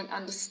don't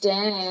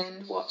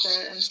understand what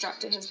the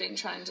instructor has been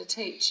trying to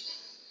teach,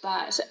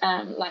 but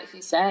like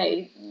you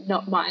say,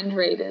 not mind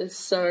readers.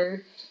 So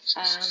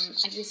I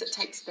guess it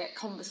takes that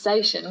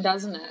conversation,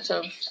 doesn't it,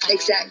 of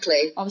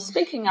exactly, of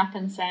speaking up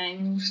and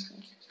saying,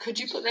 could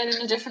you put that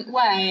in a different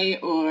way,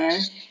 or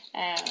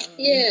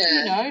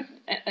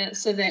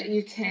so that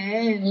you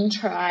can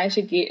try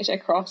to get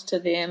across to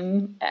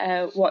them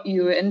what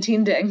you were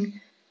intending.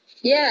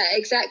 Yeah,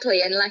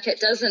 exactly. And like, it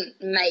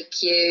doesn't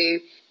make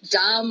you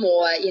dumb,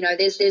 or,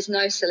 there's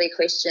no silly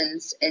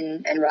questions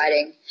in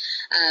writing.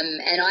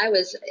 And I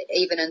was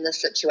even in this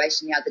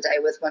situation the other day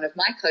with one of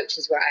my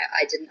coaches where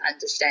I didn't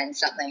understand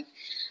something.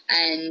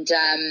 And,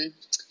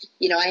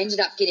 I ended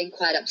up getting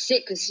quite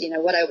upset because,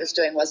 what I was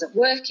doing wasn't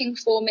working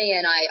for me.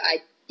 And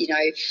I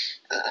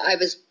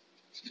was,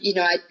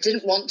 I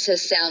didn't want to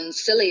sound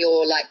silly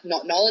or like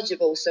not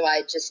knowledgeable. So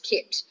I just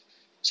kept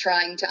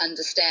trying to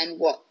understand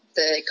what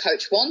the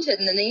coach wanted.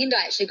 And in the end,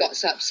 I actually got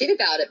so upset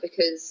about it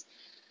because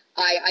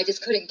I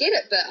just couldn't get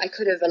it, but I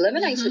could have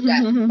eliminated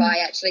that by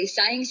actually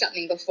saying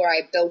something before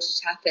I built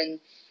it up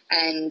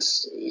and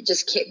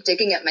just kept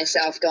digging at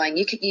myself going,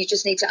 you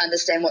just need to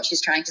understand what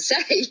she's trying to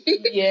say.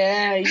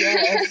 Yeah.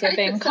 So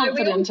being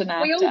confident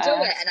enough. We all do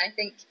it. And I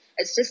think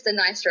it's just a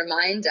nice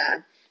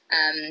reminder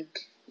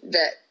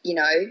that,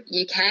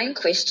 you can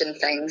question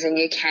things and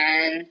you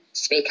can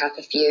speak up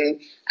if you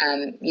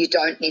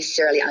don't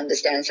necessarily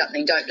understand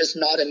something. Don't just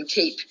nod and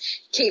keep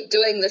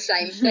doing the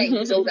same thing,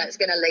 because all that's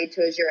going to lead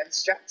to is your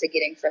instructor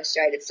getting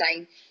frustrated,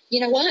 saying,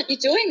 why aren't you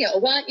doing it,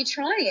 or why aren't you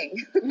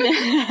trying?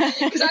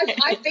 Because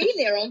I've been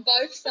there on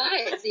both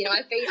sides.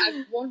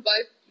 I've worn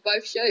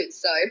both shoes,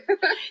 so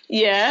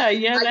yeah,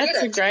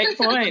 that's a great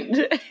point.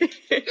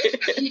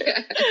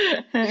 Yeah.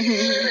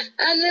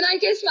 And then I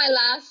guess my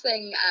last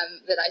thing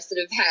that I sort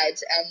of had,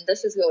 and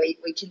this is where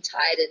we can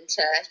tie it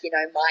into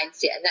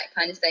mindset and that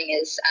kind of thing,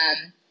 is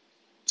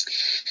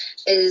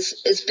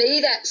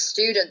be that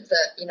student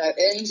that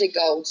earns a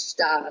gold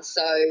star.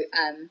 So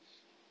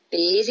be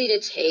easy to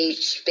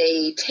teach,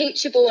 be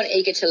teachable and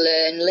eager to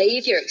learn,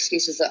 leave your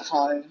excuses at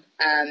home,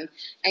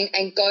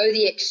 and go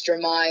the extra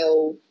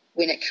mile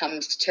when it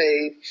comes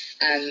to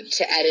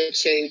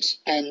attitude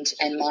and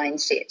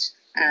mindset.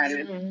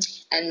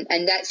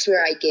 And that's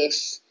where I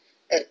guess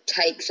it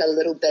takes a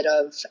little bit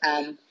of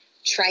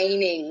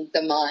training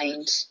the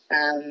mind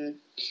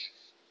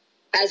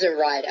as a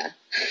rider.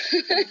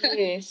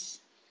 Yes.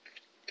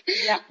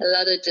 Yeah. A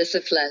lot of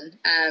discipline.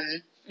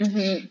 And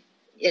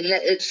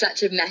it's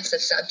such a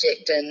massive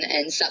subject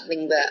and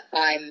something that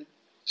I'm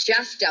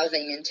just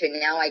delving into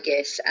now, I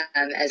guess,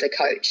 as a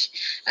coach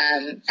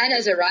and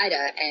as a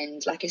rider.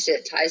 And like I said,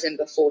 it ties in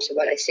before to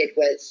what I said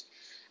with,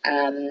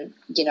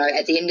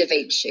 at the end of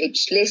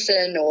each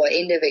lesson or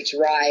end of each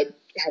ride,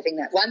 having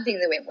that one thing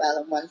that went well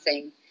and one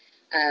thing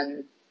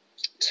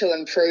to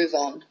improve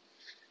on.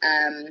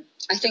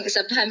 I think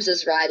sometimes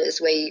as riders,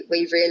 we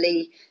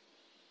really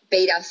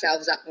beat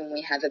ourselves up when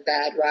we have a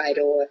bad ride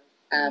or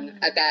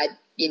a bad,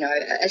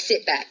 a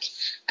setback.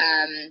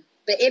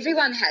 But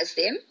everyone has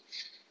them.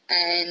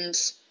 And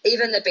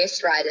even the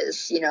best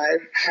riders,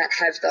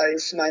 have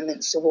those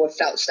moments or have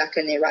felt stuck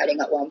in their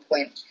riding at one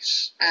point.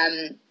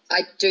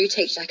 I do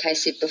teach, like I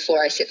said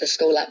before, I set the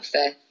school up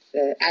for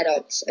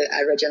adults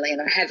originally,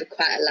 and I have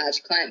quite a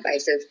large client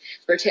base of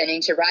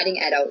returning to riding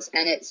adults,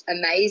 and it's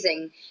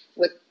amazing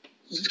with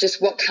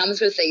just what comes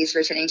with these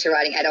returning to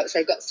riding adults.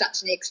 They've got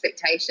such an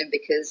expectation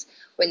because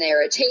when they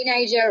were a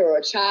teenager or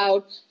a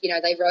child,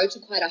 they rode to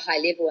quite a high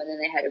level and then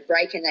they had a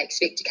break and they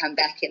expect to come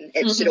back and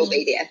it should all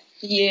be there.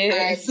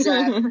 Yes.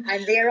 And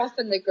they're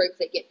often the group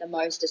that get the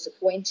most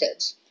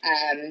disappointed.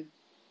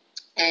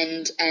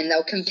 And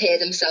they'll compare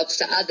themselves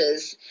to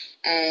others,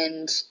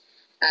 and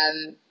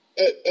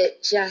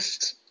it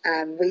just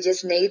we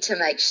just need to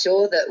make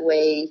sure that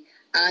we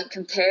aren't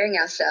comparing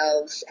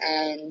ourselves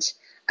and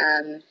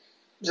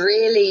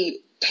really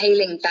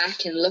peeling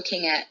back and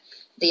looking at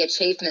the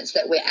achievements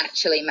that we're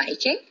actually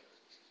making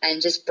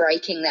and just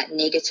breaking that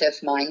negative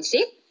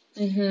mindset.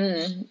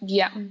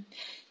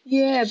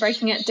 Yeah,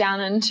 breaking it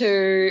down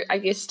into, I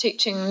guess,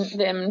 teaching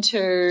them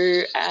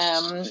to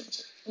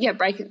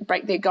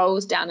break their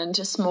goals down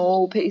into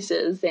small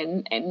pieces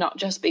and not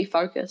just be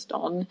focused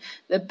on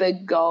the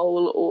big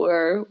goal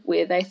or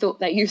where they thought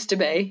they used to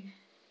be.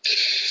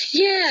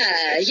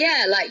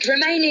 Yeah, like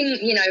remaining,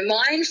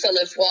 mindful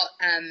of what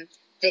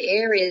the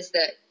areas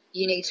that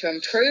you need to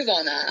improve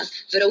on are,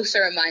 but also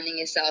reminding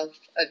yourself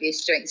of your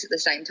strengths at the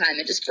same time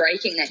and just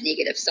breaking that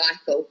negative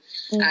cycle.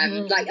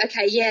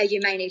 Okay, yeah, you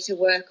may need to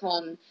work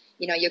on,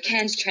 your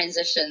canned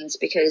transitions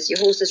because your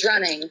horse is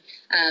running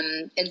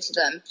into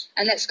them.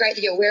 And that's great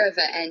that you're aware of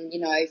it and,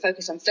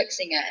 focus on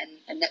fixing it.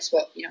 And that's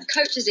what,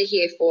 coaches are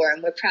here for.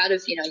 And we're proud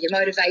of, your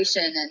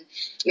motivation and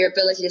your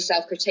ability to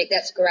self-critique.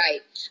 That's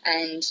great.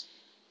 And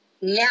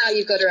now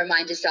you've got to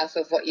remind yourself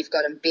of what you've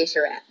gotten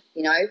better at.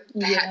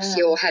 Perhaps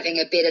you're having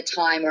a better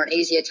time or an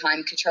easier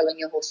time controlling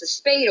your horse's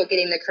speed or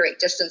getting the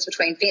correct distance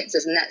between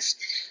fences, and that's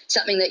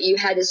something that you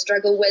had to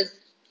struggle with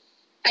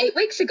 8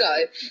 weeks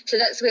ago. So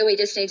that's where we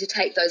just need to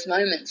take those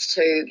moments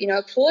to,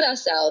 applaud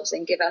ourselves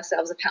and give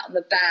ourselves a pat on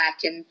the back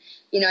and,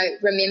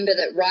 remember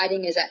that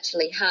riding is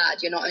actually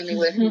hard. You're not only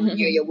working on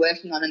you, you're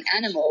working on an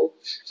animal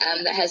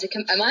that has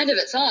a mind of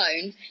its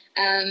own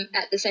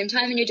at the same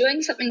time, and you're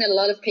doing something that a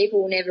lot of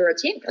people will never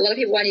attempt. A lot of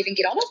people won't even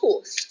get on a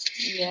horse.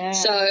 Yeah.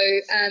 So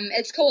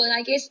it's cool. And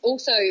I guess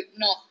also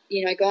not,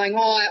 going,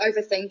 I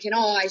overthink and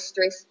I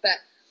stress, but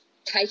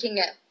taking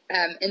it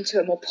into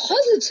a more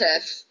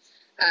positive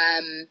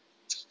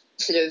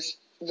sort of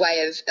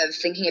way of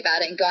thinking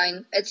about it and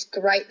going, it's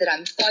great that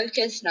I'm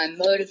focused and I'm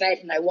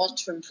motivated and I want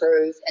to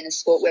improve in a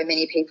sport where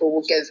many people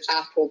will give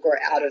up or grow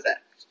out of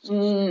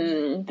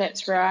it.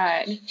 That's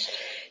right.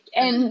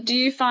 And do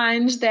you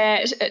find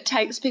that it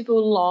takes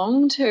people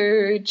long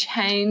to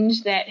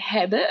change that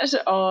habit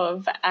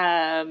of,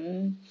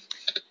 I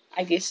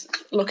guess,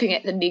 looking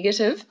at the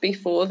negative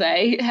before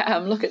they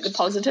look at the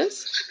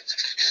positives?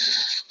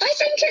 I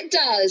think it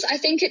does.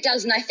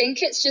 And I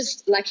think it's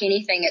just like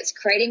anything, it's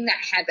creating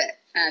that habit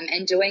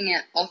and doing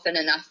it often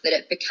enough that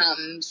it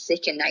becomes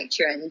second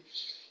nature and,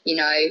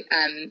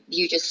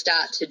 you just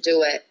start to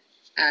do it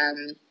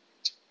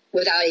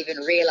without even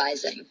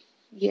realizing.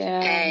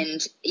 Yeah.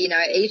 And,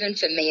 even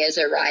for me as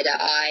a rider,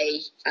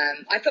 I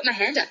put my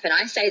hand up and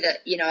I say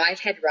that,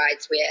 I've had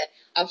rides where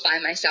I'll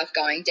find myself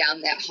going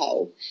down that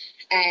hole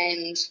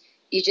and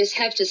you just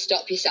have to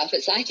stop yourself.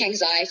 It's like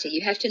anxiety.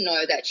 You have to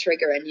know that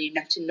trigger and you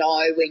have to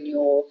know when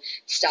you're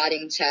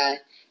starting to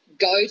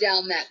go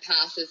down that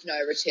path of no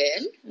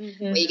return,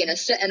 where you're going to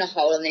sit in a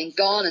hole and then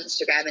go on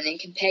Instagram and then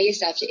compare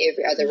yourself to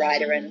every other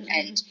rider and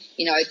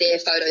their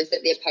photos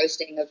that they're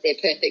posting of their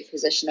perfect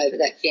position over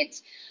that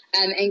fence,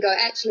 and go,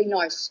 actually,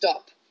 no,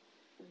 stop.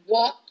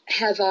 What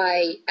have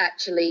I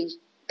actually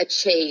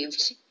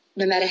achieved?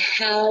 No matter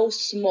how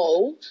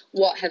small,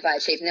 what have I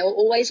achieved? And there will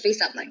always be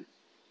something.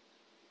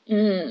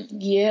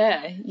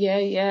 Yeah.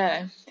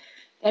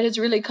 That is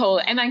really cool.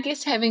 And I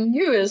guess having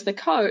you as the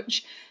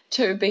coach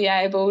to be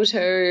able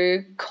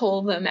to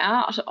call them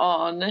out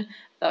on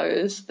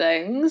those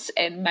things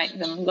and make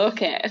them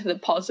look at the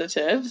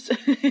positives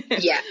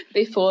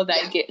before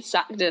they get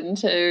sucked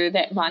into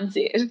that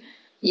mindset.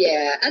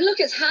 Yeah, and look,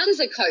 it's hard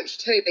as a coach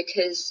too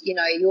because,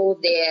 you're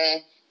there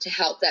to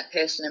help that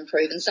person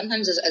improve. And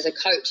sometimes as a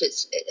coach,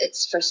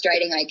 it's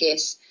frustrating, I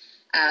guess,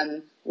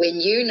 when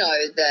you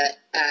know that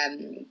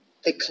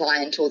the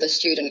client or the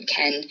student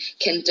can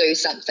do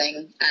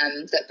something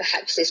that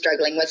perhaps they're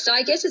struggling with. So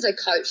I guess as a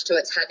coach too,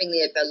 it's having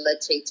the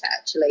ability to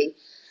actually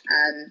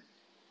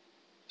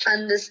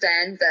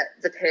understand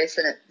that the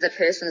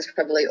person is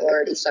probably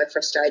already so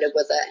frustrated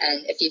with it,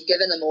 and if you've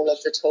given them all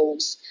of the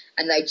tools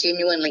and they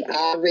genuinely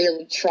are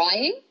really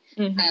trying,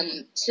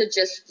 to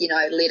just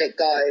let it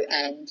go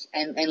and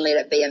let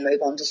it be and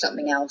move on to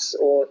something else,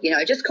 or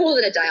just call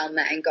it a day on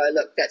that and go,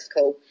 look, that's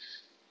cool.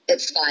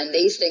 It's fine.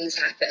 These things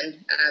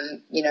happen.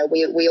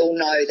 We all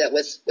know that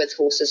with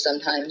horses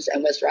sometimes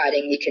and with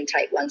riding, you can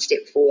take one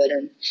step forward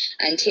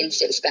and 10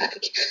 steps back.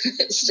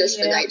 It's just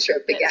the nature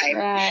of the game.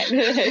 Right.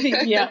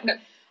 Yeah.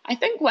 I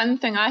think one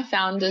thing I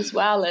found as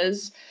well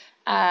is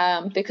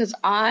because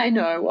I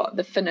know what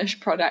the finished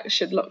product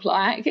should look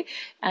like,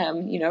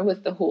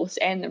 with the horse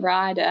and the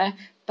rider,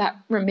 but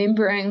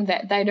remembering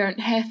that they don't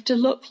have to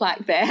look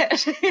like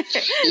that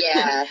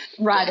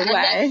right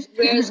away.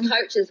 Whereas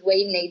coaches,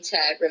 we need to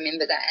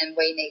remember that and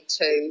we need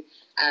to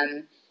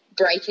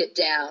break it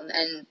down.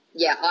 And,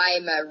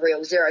 I'm a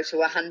real 0 to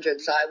 100,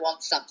 so I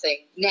want something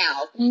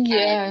now.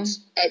 Yeah. And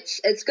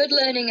it's good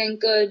learning and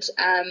good,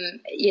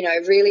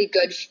 really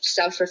good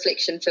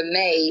self-reflection for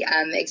me,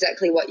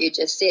 exactly what you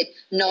just said,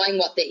 knowing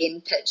what the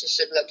end picture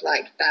should look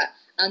like, but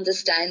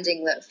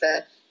understanding that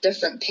for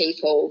different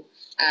people,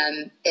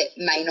 it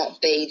may not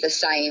be the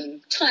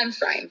same time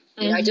frame.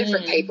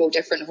 Different people,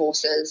 different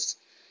horses,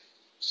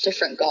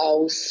 different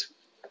goals.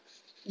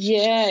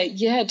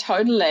 Yeah,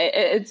 totally.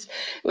 It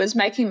was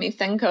making me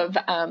think of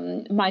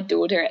my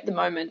daughter at the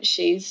moment.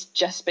 She's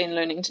just been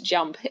learning to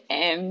jump,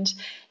 and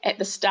at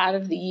the start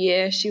of the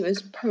year, she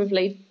was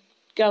probably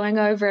going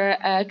over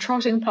a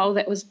trotting pole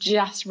that was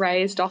just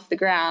raised off the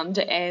ground,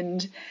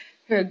 and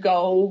her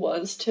goal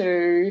was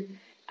to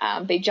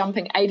be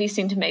jumping 80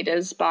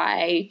 centimetres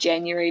by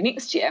January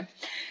next year.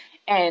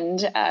 And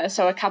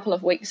so a couple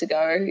of weeks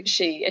ago,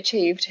 she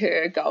achieved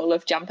her goal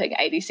of jumping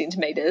 80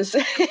 centimetres.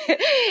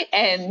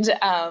 And,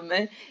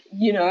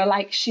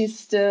 she's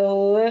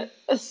still,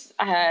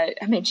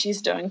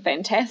 she's doing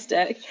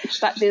fantastic.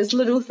 But there's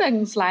little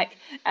things like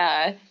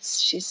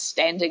she's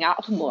standing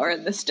up more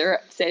in the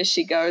stirrups as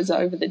she goes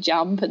over the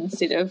jump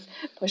instead of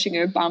pushing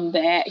her bum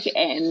back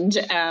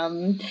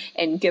and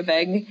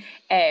giving.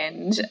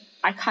 And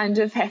I kind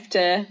of have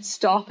to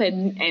stop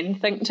and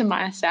think to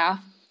myself,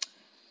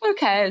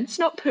 okay, it's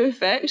not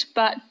perfect,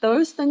 but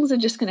those things are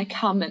just going to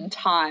come in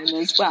time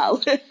as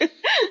well.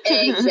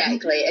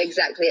 Exactly.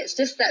 It's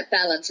just that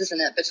balance, isn't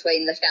it,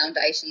 between the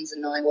foundations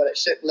and knowing what it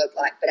should look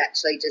like, but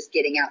actually just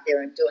getting out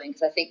there and doing,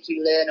 because I think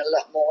you learn a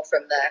lot more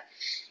from the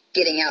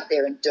getting out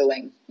there and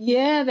doing.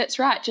 Yeah, that's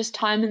right, just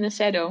time in the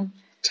saddle.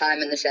 Time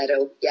in the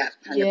saddle, yeah,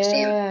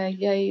 100%.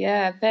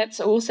 Yeah, that's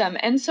awesome.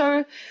 And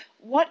so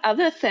what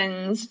other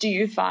things do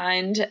you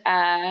find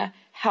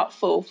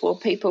helpful for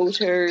people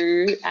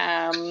to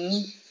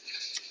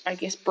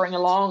bring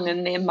along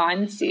in their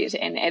mindset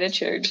and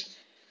attitude?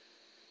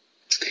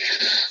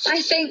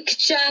 I think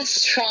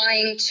just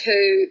trying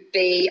to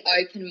be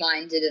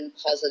open-minded and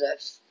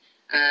positive.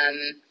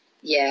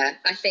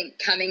 I think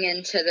coming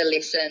into the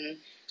lesson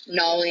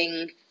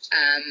knowing,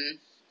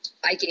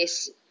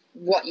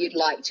 what you'd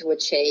like to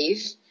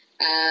achieve,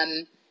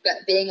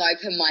 but being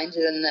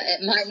open-minded and that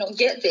it might not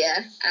get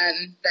there.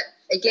 But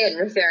again,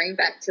 referring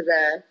back to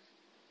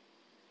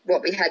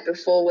what we had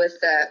before with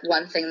the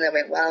one thing that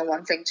went well and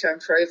one thing to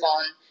improve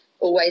on,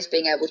 always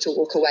being able to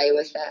walk away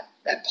with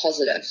that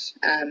positive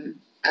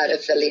out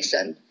of the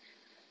lesson.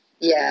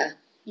 Yeah,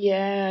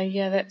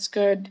 that's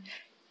good.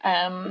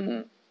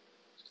 I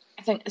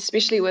think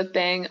especially with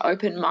being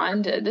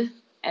open-minded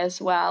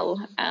as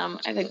well,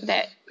 I think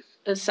that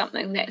is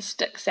something that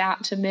sticks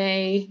out to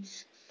me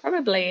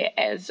probably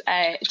as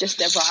just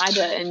a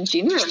rider in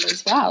general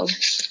as well.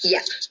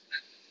 Yeah.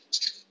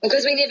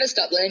 Because we never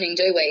stop learning,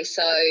 do we?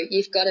 So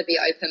you've got to be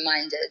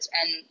open-minded,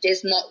 and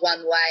there's not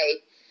one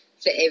way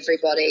for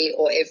everybody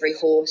or every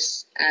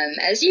horse,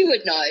 as you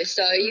would know.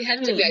 So you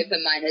have to be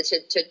open-minded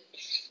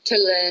to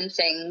learn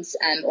things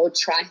or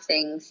try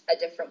things a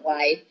different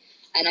way.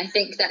 And I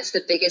think that's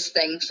the biggest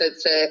thing for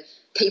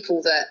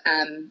people that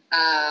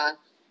are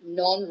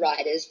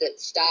non-riders that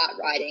start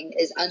riding,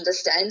 is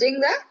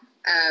understanding that.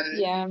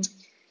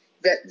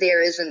 That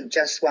there isn't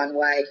just one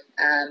way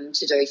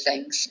to do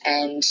things,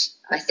 and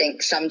I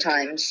think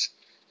sometimes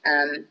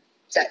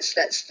that's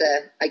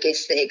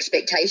the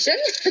expectation.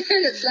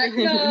 And it's like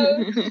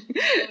no,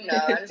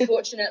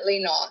 unfortunately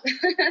not.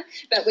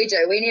 But we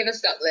never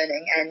stop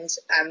learning, and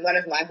one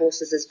of my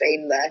horses has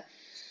been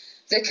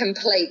the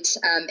complete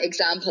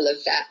example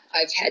of that.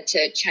 I've had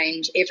to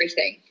change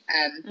everything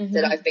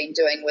that I've been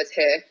doing with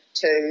her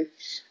to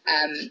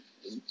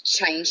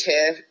change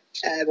her.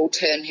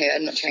 Turn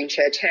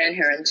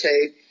her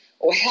into,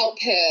 or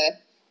help her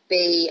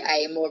be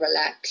a more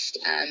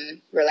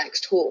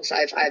relaxed horse.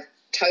 I've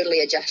totally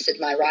adjusted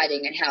my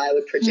riding and how I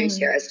would produce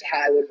her as to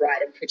how I would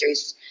ride and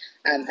produce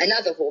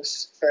another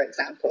horse, for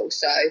example.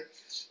 So,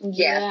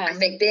 I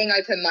think being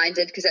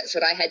open-minded, because that's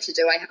what I had to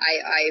do.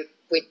 I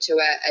went to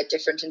a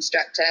different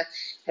instructor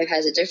who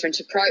has a different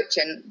approach,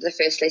 and the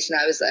first lesson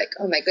I was like,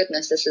 oh my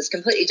goodness, this is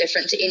completely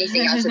different to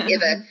anything else I've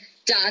ever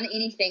done,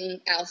 anything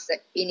else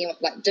that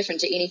different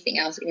to anything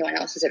else anyone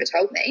else has ever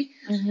told me.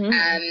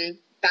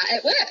 But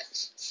it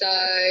worked. So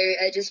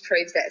it just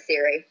proves that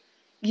theory.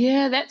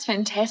 Yeah, that's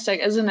fantastic,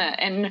 isn't it?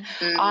 And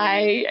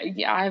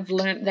I've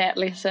learnt that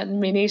lesson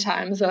many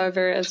times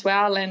over as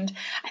well, and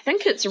I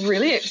think it's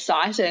really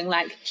exciting.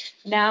 Like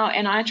now,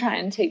 and I try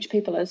and teach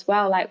people as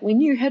well, like when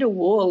you hit a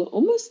wall,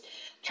 almost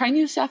train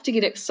yourself to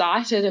get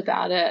excited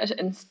about it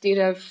instead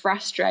of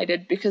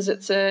frustrated, because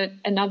it's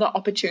another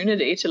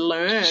opportunity to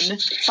learn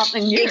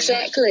something new.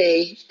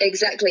 Exactly.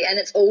 And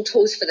it's all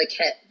tools for the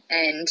kit,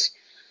 and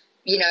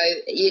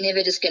you're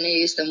never just going to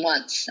use them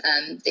once.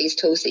 These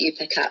tools that you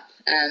pick up,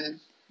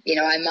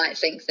 I might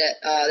think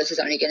that, this is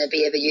only going to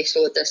be ever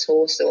useful with this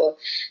horse, or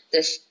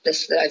this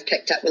that I've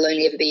picked up will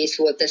only ever be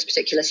useful with this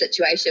particular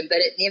situation, but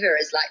it never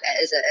is like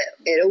that, is it?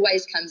 It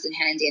always comes in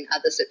handy in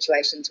other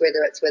situations,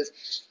 whether it's with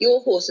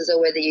your horses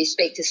or whether you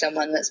speak to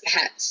someone that's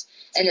perhaps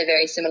in a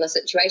very similar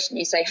situation.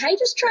 You say, hey,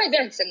 just try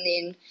this, and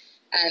then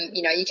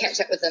you catch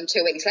up with them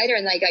 2 weeks later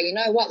and they go, you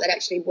know what, that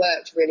actually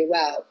worked really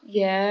well.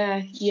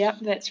 Yeah, yep,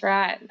 that's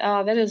right.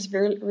 Oh, that is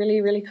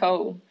really, really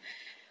cool.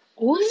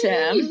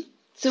 Awesome.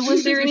 So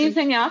was there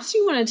anything else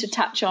you wanted to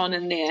touch on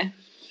in there?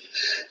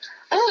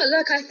 Oh,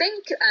 look, I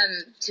think,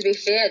 to be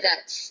fair,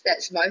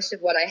 that's most of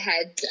what I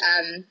had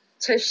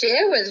to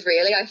share with,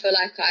 really. I feel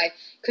like I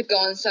could go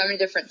on so many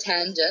different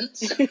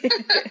tangents, which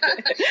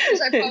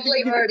I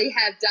probably already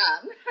have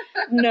done.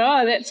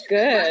 No, that's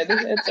good.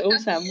 That's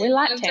awesome. We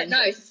like tangents. But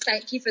no,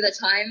 thank you for the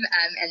time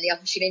and the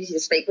opportunity to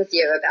speak with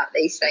you about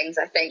these things.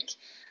 I think,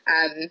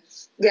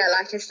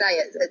 like I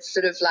say, it's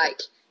sort of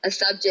like a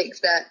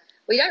subject that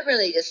we don't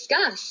really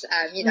discuss,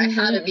 how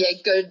to be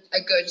a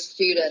good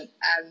student,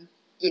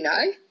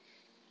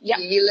 Yep.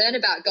 You learn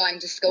about going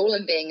to school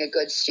and being a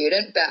good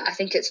student, but I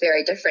think it's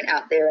very different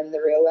out there in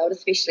the real world,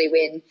 especially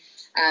when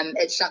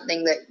it's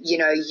something that,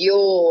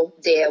 you're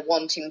there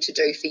wanting to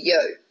do for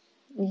you.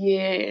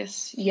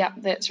 Yes, yep,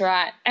 that's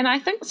right. And I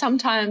think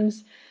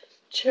sometimes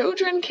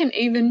children can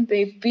even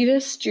be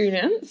better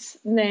students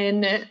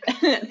than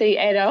the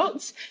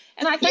adults.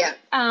 And I think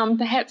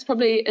perhaps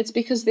probably it's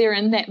because they're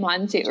in that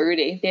mindset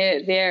already.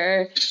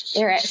 They're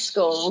at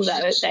school,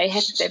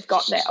 they've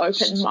got that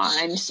open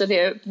mind, so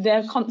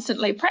they're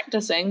constantly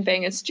practicing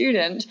being a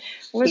student.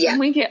 Whereas when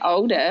we get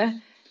older,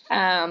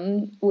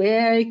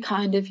 we're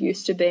kind of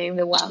used to being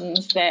the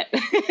ones that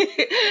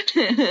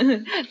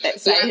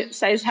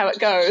says how it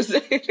goes.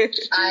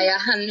 I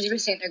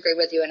 100% agree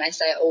with you, and I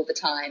say it all the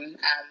time.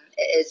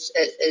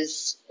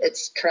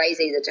 It's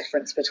crazy the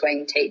difference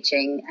between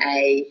teaching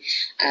a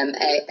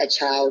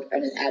child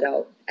and an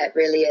adult. It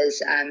really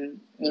is,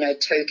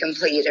 two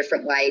completely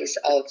different ways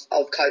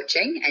of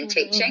coaching and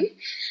teaching,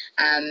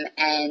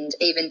 and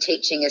even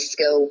teaching a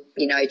skill,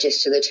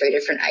 just to the two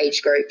different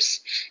age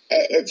groups.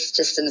 It's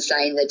just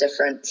insane, the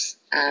difference.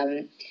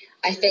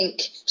 I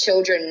think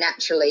children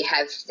naturally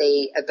have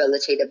the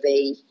ability to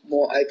be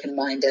more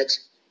open-minded.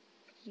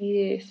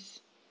 Yes.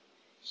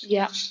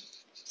 Yeah.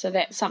 So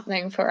that's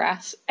something for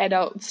us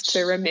adults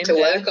to remember. To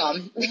work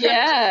on.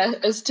 Yeah,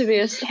 is to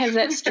have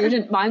that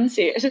student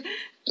mindset.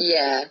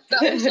 Yeah,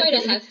 but also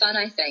to have fun,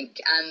 I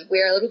think.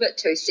 We're a little bit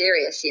too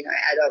serious,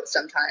 adults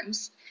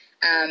sometimes.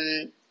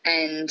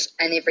 And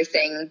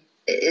everything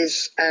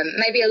is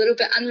maybe a little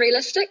bit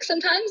unrealistic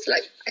sometimes,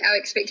 like our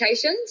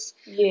expectations.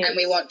 Yes. And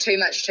we want too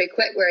much too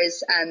quick,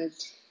 whereas,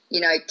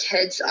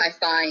 kids I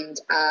find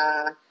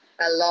are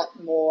a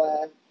lot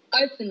more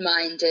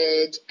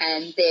open-minded,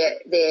 and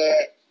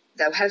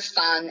they'll have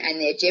fun, and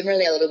they're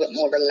generally a little bit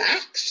more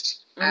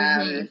relaxed,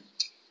 and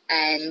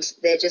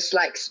they're just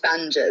like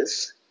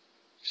sponges.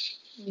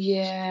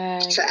 Yeah.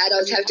 So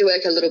adults have to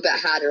work a little bit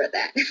harder at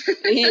that.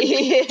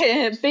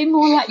 Yeah, be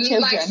more like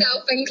children.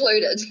 Myself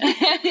included.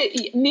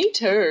 Me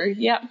too,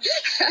 yep.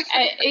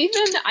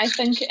 Even I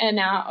think in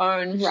our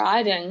own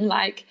writing,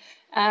 like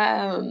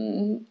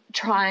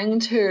trying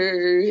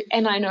to,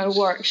 and I know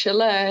Warwick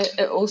Schiller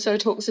also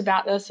talks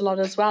about this a lot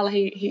as well.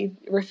 He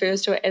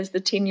refers to it as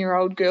the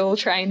 10-year-old girl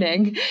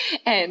training,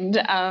 and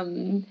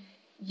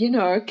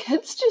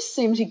kids just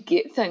seem to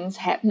get things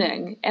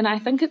happening, and I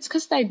think it's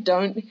because they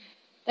don't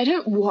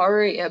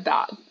worry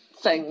about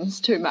things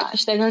too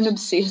much. They don't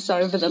obsess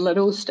over the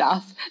little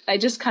stuff. They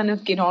just kind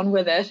of get on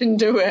with it and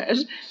do it.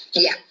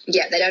 Yeah,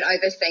 they don't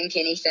overthink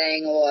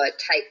anything or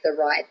take the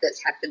ride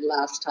that's happened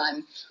last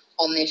time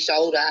on their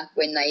shoulder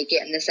when they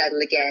get in the saddle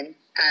again.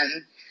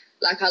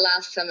 Like I'll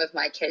ask some of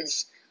my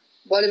kids,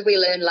 what did we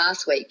learn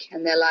last week?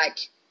 And they're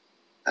like,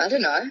 I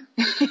don't know.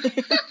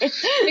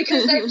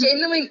 Because they've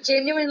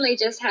genuinely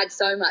just had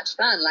so much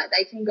fun. Like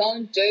they can go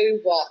and do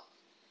what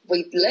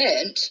we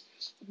learned,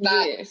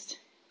 but yes.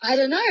 I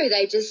don't know,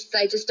 they just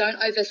don't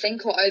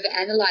overthink or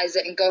overanalyze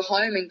it and go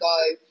home and go,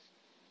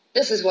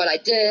 this is what I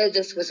did,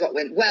 this was what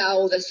went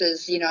well, this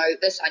is,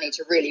 this I need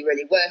to really,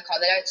 really work on.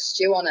 They don't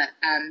stew on it.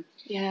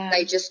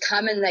 They just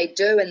come and they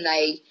do, and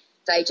they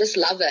just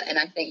love it. And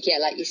I think,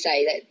 like you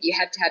say, that you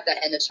have to have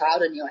that inner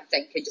child in you, I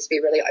think, and just be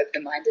really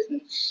open-minded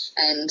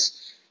and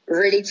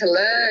ready to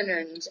learn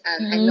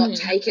and not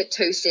take it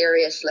too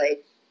seriously.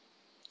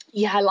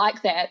 Yeah, I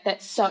like that.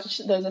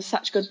 Those are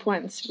such good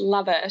points.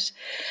 Love it.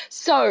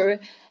 So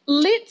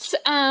let's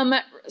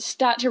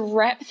start to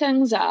wrap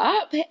things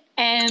up,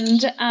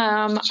 and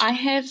I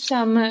have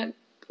some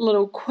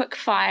little quick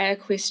fire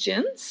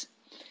questions.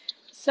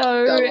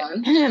 So go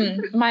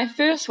on. My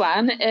first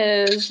one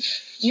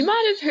is, you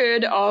might have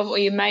heard of, or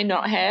you may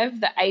not have,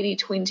 the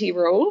 80-20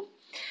 rule.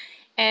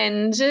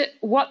 And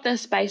what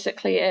this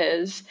basically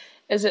is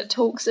it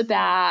talks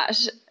about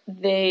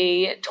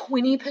the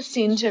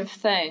 20% of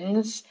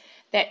things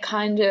that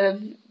kind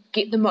of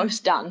get the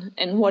most done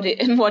in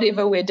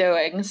whatever we're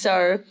doing.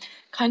 So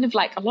kind of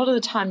like a lot of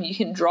the time you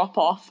can drop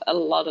off a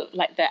lot of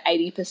like the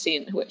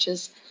 80%, which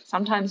is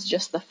sometimes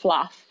just the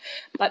fluff,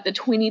 but the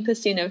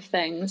 20% of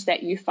things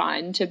that you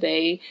find to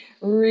be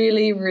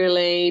really,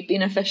 really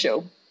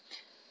beneficial.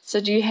 So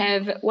do you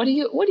have, what are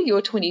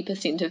your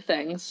 20% of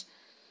things?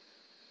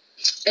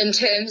 In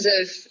terms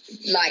of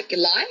like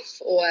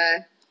life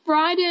or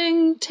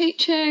writing,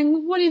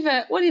 teaching,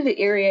 whatever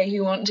area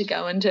you want to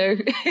go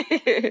into.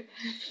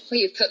 Well,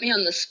 you've put me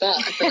on the spot.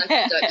 I feel like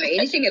I don't know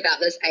anything about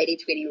this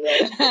 80-20 rule.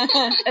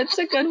 It's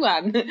a good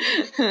one. Can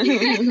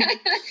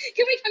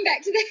we come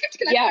back to that?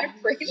 Can I kind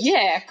of freeze?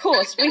 Yeah, of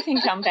course. We can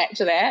come back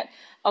to that.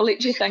 I'll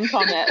let you think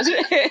on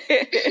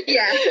it.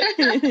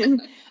 Yeah.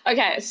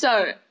 Okay,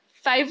 so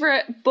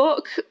Favorite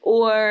book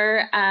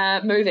or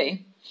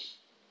movie?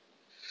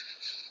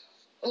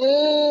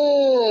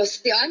 Oh,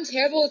 see, I'm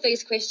terrible with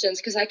these questions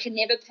because I can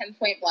never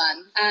pinpoint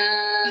one.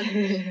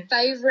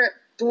 Favorite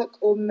book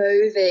or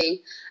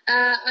movie?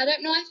 I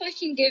don't know if I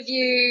can give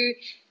you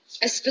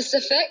a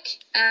specific.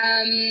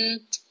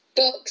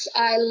 Books,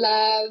 I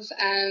love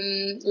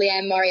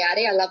Leanne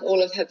Moriarty. I love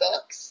all of her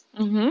books.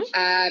 Mm-hmm.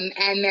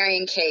 And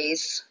Marian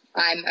Keyes.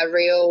 I'm a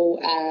real,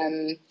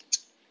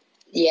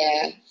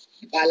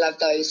 I love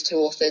those two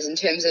authors in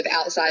terms of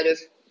outside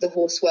of the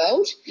horse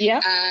world.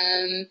 Yeah.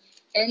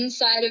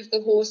 Inside of the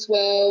horse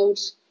world,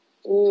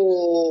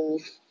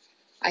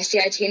 I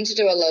tend to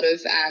do a lot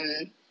of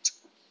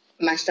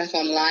my stuff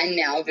online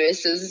now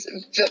versus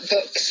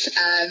books.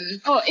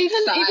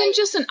 Even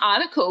just an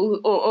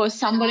article or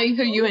somebody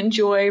who you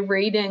enjoy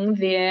reading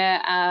their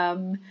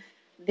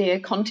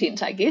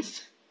content, I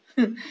guess.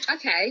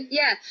 Okay,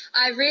 yeah.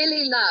 I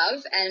really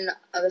love, and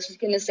this is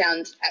going to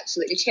sound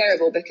absolutely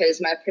terrible because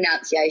my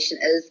pronunciation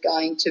is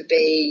going to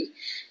be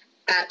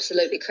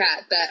absolutely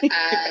crap, but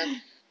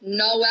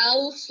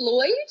Noelle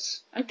Floyd.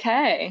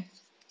 Okay.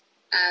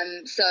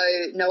 So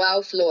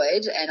Noelle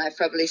Floyd, and I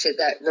probably said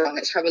that wrong.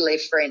 It's probably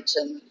French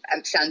and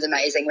sounds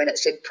amazing when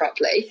it's said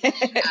properly. But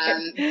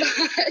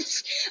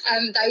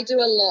they do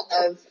a lot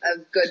of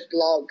good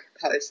blog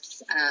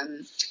posts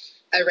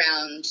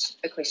around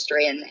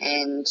equestrian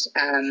and,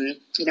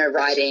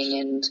 riding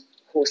and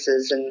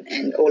horses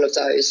and all of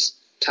those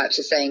types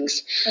of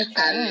things.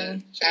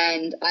 Okay.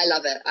 And I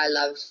love it. I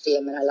love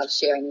them and I love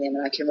sharing them,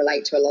 and I can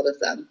relate to a lot of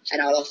them,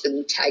 and I'll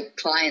often tag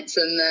clients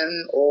in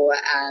them or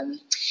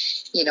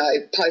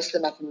post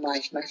them up on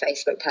my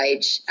Facebook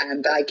page,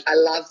 but I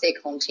love their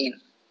content.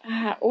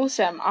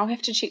 Awesome. I'll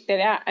have to check that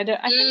out. I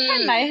think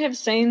I may have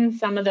seen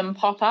some of them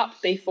pop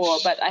up before,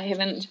 but I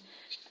haven't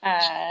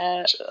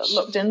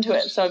looked into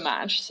it so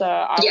much, so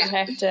I'll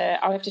have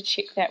to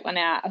check that one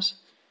out.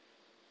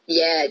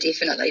 Yeah,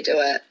 definitely do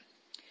it.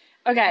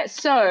 Okay,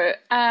 so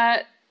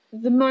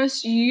the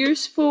most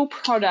useful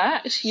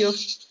product you've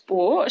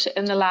bought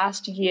in the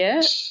last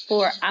year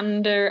for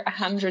under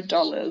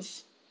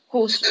 $100.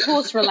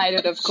 Horse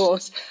related, of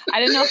course. I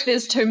don't know if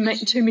there's too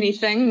many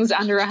things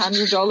under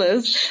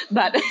 $100,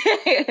 but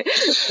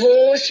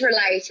horse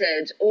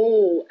related.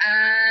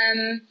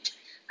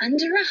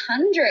 Under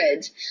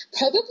 100,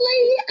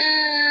 probably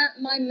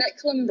my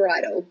Micklin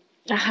bridle.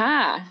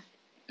 Aha.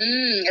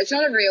 It's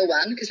not a real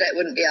one because that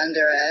wouldn't be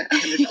under $100.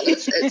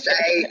 It's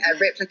a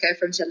replica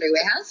from Tiddly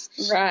Warehouse.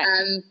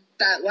 Right.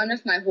 But one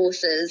of my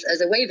horses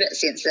is a wee bit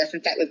sensitive.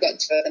 In fact, we've got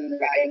two of them in the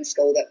riding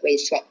school that we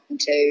swapped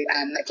into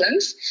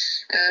Micklins,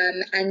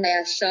 and they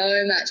are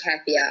so much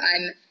happier.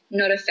 I'm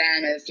not a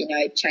fan of,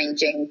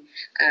 changing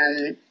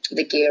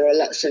the gear or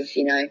lots of,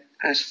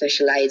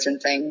 artificial aids and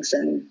things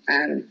and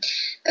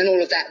all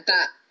of that.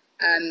 But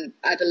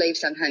I believe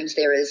sometimes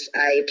there is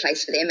a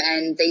place for them,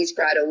 and these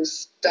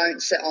bridles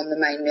don't sit on the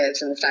main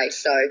nerves in the face.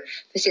 So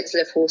for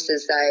sensitive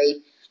horses,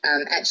 they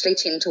actually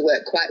tend to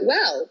work quite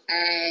well.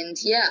 And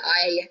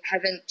I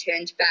haven't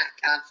turned back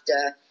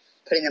after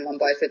putting them on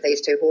both of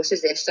these two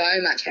horses. They're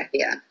so much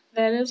happier.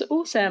 That is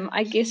awesome.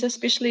 I guess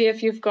especially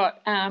if you've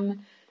got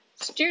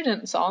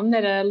students on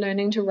that are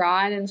learning to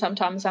ride and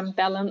sometimes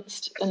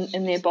unbalanced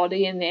in their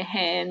body and their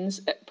hands,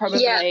 it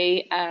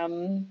probably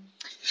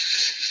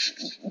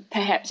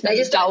perhaps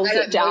maybe dulls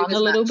it down a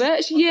little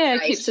bit. Yeah,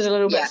 keeps it a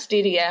little bit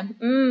steadier.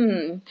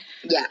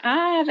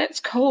 Yeah. That's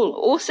cool.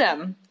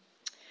 Awesome.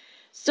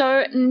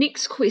 So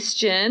next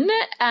question,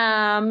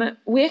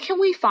 where can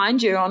we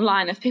find you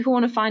online if people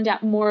want to find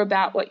out more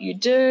about what you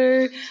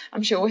do?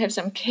 I'm sure we'll have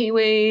some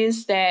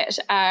Kiwis that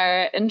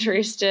are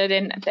interested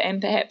and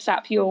perhaps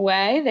up your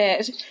way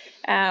that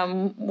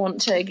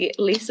want to get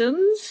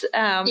lessons.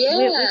 Where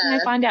can they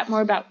find out more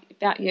about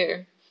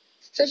you?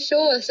 For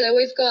sure. So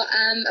we've got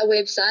a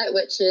website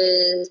which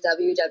is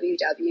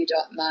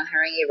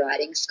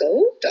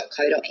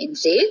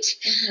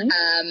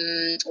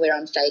www.maharangiriding.co.nz. We're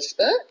on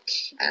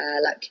Facebook,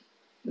 like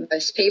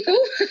most people.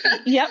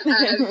 Yep.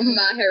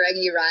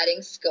 Maharangi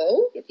Riding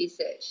School. If you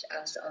search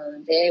us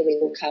on there, we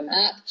will come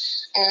up.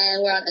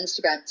 And we're on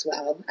Instagram as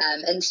well.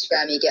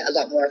 Instagram, you get a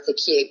lot more of the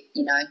cute,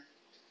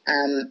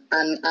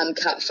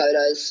 uncut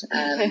photos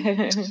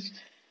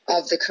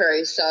of the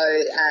crew.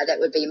 So that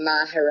would be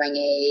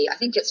Maharangi. I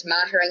think it's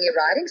Maharangi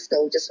Riding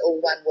School, just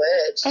all one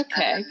word.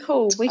 Okay,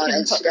 cool. We on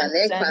can Instagram put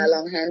there, quite a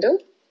long handle.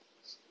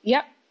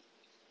 Yep.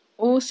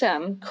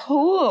 Awesome.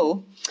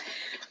 Cool.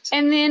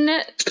 And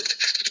then...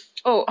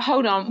 Oh,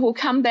 hold on. We'll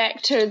come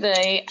back to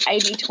the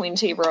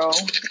 80-20 rule.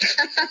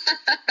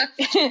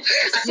 I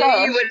knew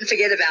you wouldn't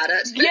forget about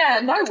it.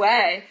 Yeah, no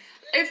way.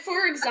 If,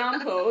 for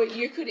example,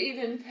 you could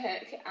even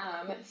pick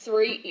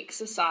 3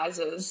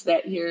 exercises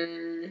that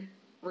you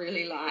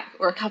really like,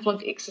 or a couple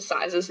of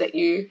exercises that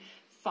you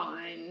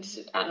find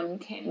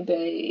can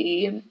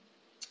be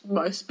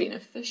most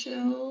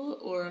beneficial,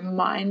 or a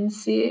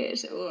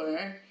mindset,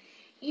 or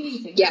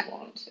anything you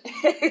want.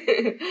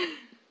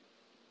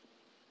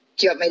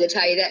 Do you want me to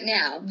tell you that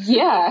now?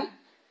 Yeah.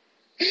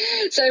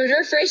 So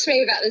refresh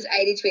me about this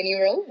 80-20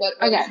 rule. What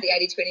is the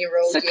 80-20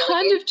 rule? So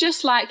kind of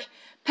just like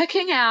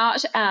picking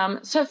out,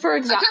 so for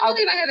example... I can't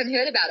believe I haven't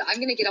heard about it. I'm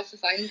going to get off the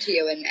phone to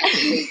you and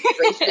actually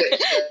research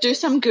it. Do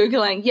some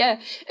Googling. Yeah,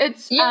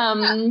 it's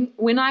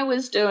when I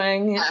was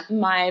doing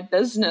my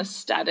business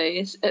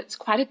studies, it's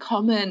quite a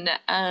common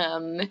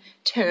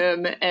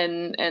term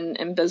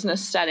in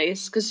business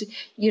studies because,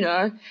 you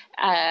know,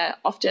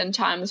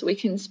 oftentimes we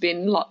can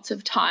spend lots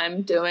of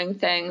time doing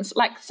things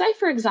like, say,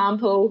 for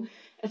example,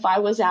 if I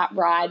was out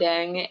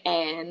riding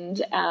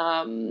and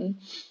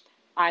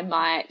I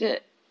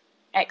might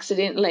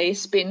accidentally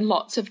spend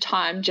lots of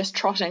time just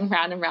trotting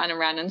round and round and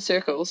round in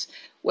circles,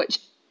 which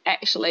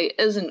actually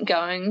isn't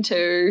going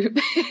to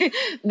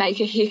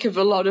make a heck of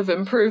a lot of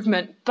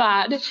improvement.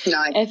 But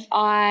if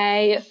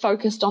I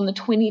focused on the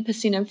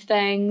 20% of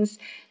things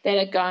that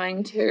are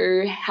going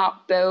to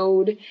help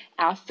build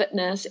our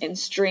fitness and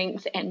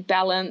strength and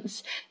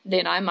balance,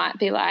 then I might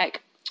be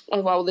like,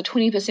 oh, well, the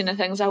 20% of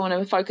things I want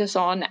to focus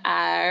on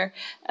are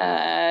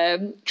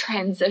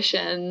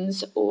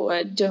transitions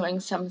or doing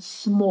some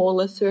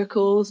smaller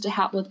circles to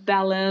help with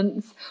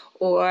balance,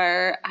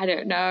 or, I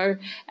don't know,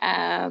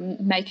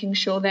 making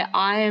sure that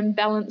I am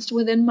balanced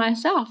within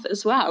myself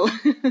as well.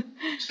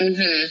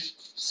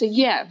 So,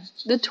 yeah,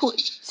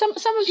 some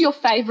of your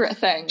favourite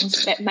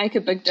things that make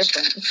a big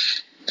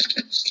difference.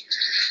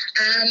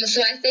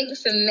 So I think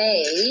for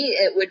me,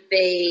 it would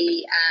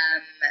be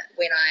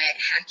when I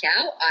hack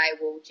out, I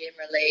will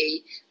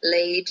generally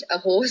lead a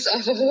horse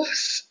off a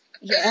horse.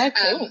 Yeah,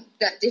 cool.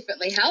 That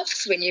definitely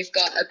helps when you've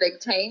got a big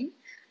team.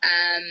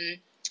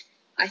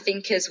 I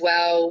think as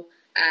well,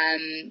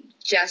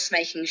 just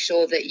making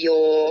sure that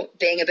you're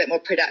being a bit more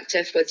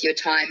productive with your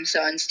time.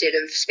 So instead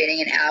of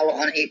spending an hour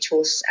on each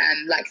horse,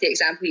 like the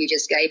example you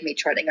just gave me,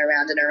 trotting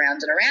around and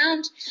around and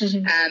around,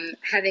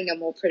 having a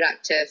more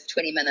productive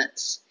 20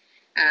 minutes.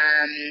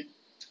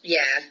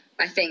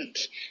 I think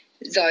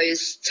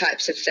those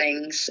types of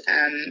things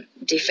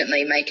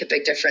definitely make a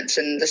big difference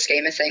in the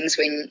scheme of things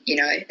when, you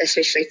know,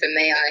 especially for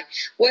me, I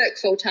work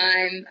full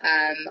time,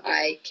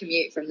 I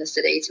commute from the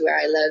city to where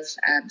I live,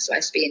 so I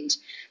spend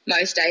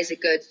most days a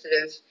good sort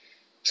of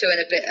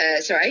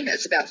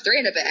it's about 3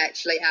 and a bit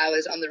actually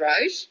hours on the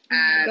road.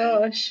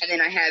 Gosh. And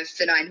then I have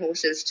the 9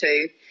 horses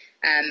to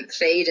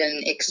feed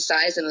and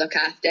exercise and look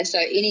after. So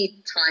any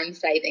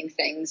time-saving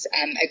things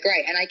are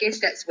great. And I guess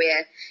that's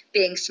where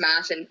being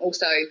smart and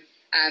also,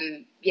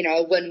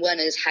 a win-win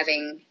is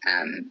having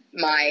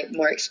my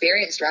more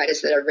experienced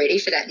riders that are ready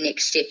for that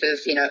next step of,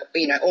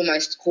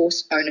 almost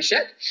horse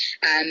ownership,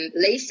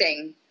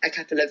 leasing a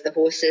couple of the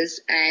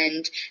horses,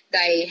 and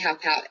they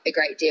help out a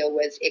great deal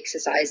with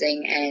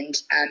exercising and,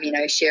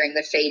 sharing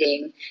the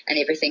feeding and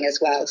everything as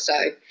well. So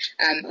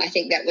I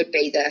think that would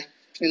be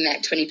in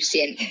that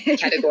 20%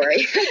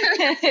 category.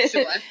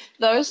 Sure.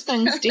 Those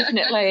things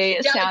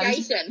definitely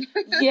sound...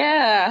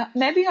 Yeah,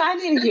 maybe I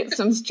need to get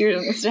some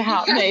students to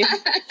help me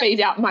feed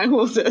out my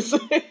horses.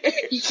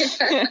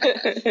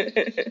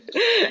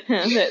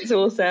 That's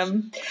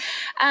awesome.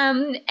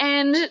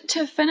 And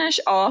to finish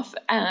off,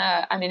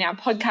 our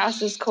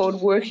podcast is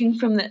called Working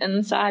from the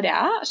Inside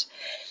Out.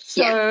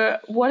 So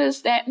what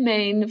does that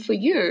mean for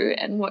you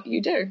and what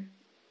you do?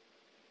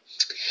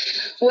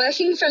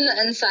 Working from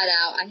the inside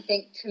out, I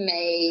think to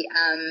me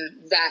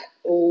that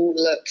all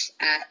looks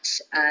at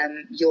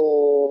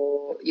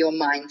your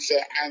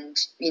mindset and,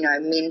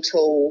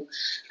 mental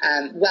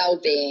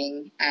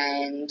well-being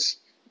and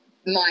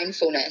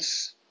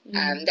mindfulness.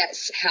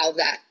 That's how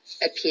that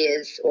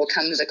appears or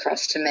comes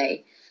across to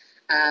me.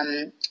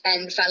 And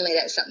funnily,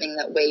 that's something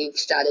that we've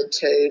started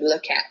to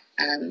look at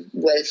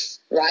with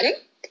riding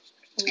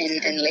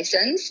in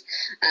lessons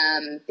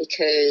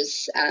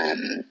because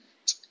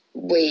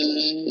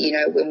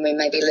when we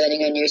may be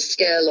learning a new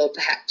skill, or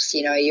perhaps,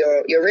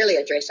 you're really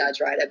a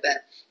dressage rider,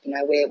 but,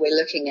 we're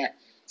looking at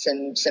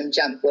some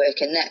jump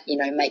work, and that,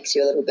 makes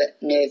you a little bit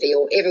nervy,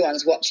 or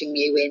everyone's watching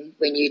you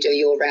when you do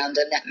your round,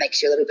 and that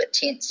makes you a little bit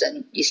tense,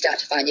 and you start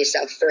to find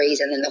yourself freeze,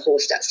 and then the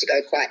horse starts to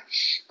go quite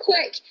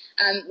quick.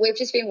 We've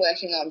just been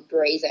working on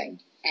breathing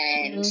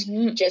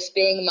and just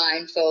being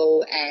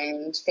mindful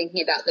and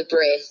thinking about the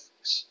breath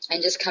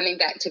and just coming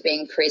back to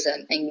being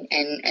present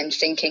and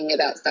thinking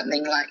about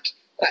something like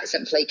quite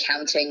simply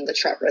counting the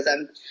trot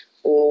rhythm,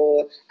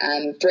 or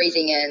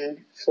breathing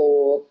in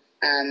for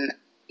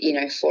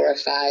 4 or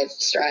 5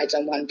 strides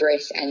on one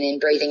breath, and then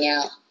breathing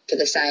out for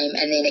the same,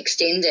 and then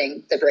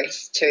extending the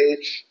breath to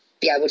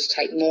be able to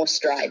take more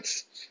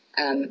strides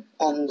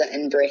on the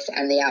in breath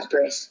and the out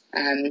breath.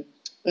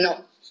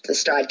 Not the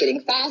stride getting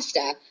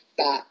faster,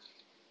 but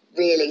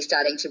really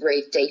starting to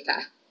breathe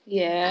deeper.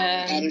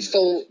 Yeah. And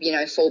full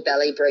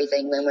belly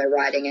breathing when we're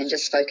riding, and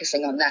just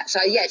focusing on that.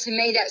 So to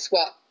me, that's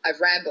what I've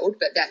rambled,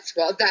 but that's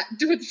what that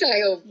would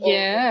say, or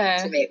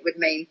to me it would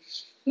mean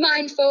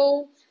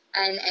mindful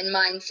and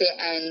mindset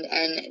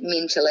and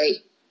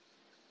mentally.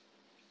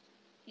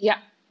 Yeah,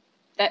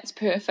 that's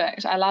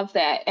perfect. I love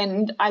that.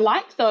 And I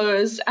like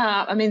those.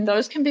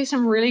 Those can be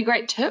some really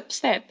great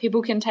tips that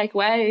people can take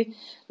away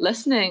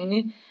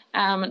listening.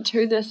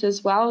 to this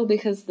as well,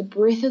 because the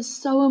breath is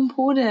so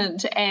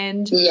important,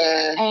 and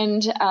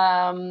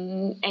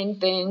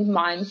being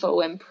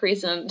mindful and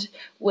present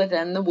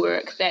within the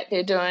work that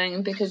they're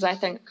doing, because I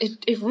think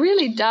it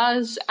really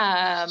does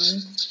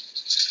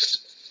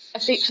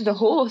affect the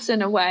horse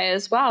in a way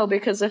as well,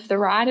 because if the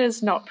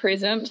rider's not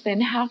present, then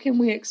how can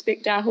we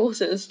expect our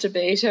horses to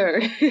be too?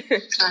 100%.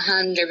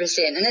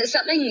 And it's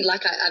something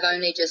like I've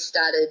only just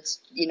started,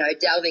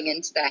 delving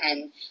into that,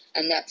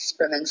 and that's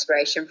from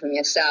inspiration from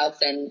yourself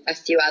and a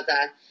few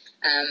other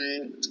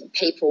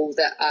people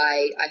that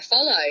I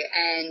follow.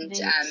 And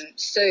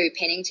Sue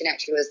Pennington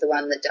actually was the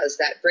one that does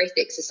that breath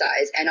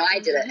exercise, and I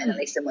did it in a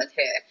lesson with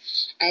her.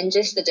 And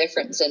just the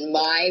difference in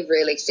my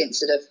really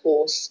sensitive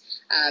horse,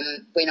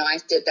 when I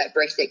did that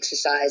breath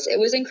exercise, it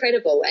was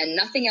incredible, and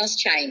nothing else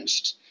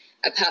changed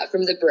apart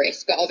from the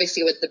breath. But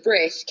obviously with the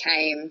breath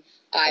came,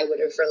 I would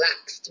have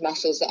relaxed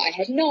muscles that I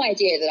had no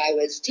idea that I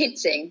was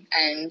tensing,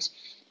 and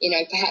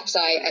perhaps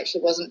I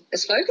actually wasn't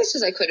as focused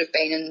as I could have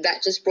been, and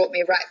that just brought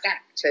me right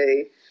back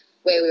to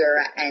where we were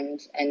at,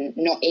 and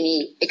not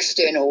any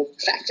external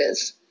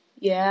factors.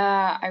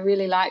 Yeah, I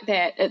really like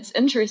that. It's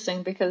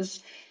interesting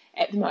because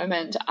at the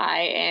moment I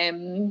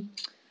am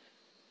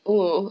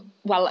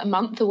a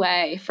month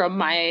away from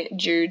my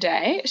due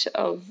date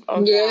of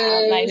our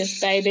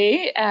latest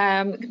baby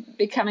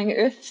becoming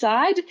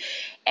Earthside,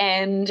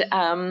 and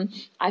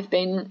I've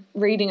been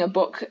reading a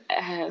book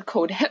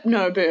called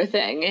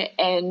Hypnobirthing,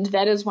 and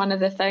that is one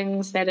of the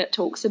things that it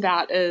talks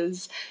about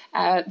is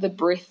the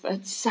breath.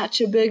 It's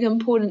such a big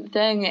important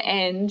thing,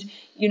 and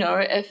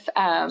if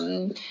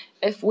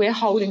we're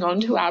holding on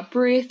to our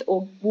breath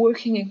or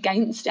working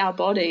against our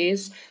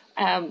bodies,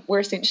 we're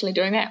essentially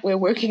doing that. We're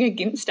working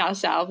against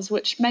ourselves,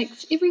 which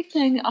makes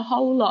everything a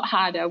whole lot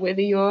harder,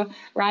 whether you're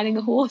riding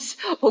a horse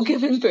or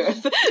giving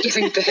birth.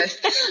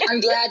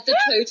 I'm glad the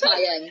two tie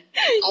in.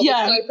 I'll be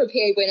so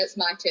prepared when it's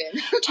my turn.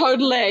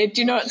 Totally.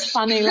 Do you know, it's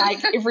funny,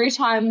 like every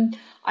time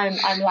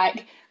I'm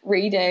like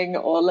reading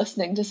or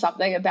listening to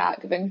something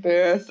about giving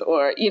birth,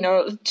 or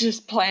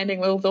just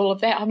planning with all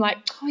of that, I'm like,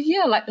 oh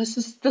yeah, like this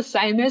is the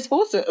same as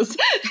horses.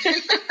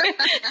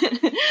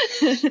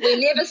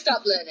 We never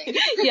stop learning.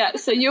 Yeah,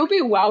 so you'll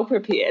be well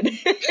prepared.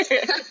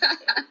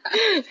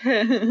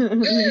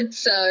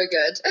 So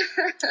good.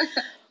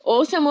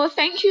 Awesome. Well,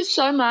 thank you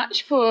so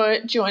much for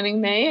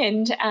joining me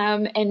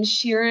and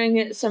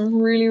sharing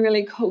some really,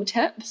 really cool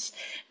tips.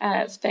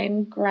 It's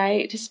been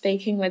great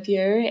speaking with you,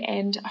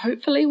 and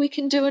hopefully we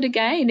can do it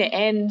again,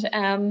 and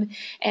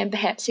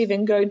perhaps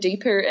even go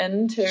deeper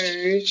into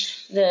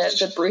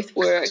the breath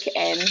work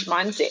and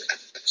mindset.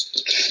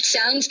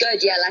 Sounds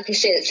good. Yeah, like I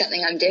said, it's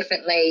something I'm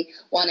definitely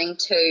wanting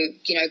to,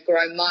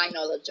 grow my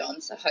knowledge on.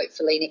 So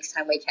hopefully next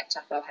time we catch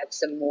up, I'll have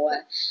some more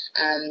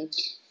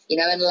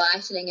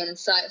enlightening and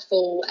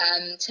insightful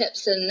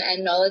tips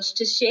and knowledge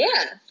to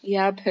share.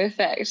 Yeah,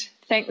 perfect.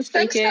 Thanks,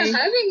 Becky. Thanks for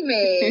having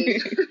me.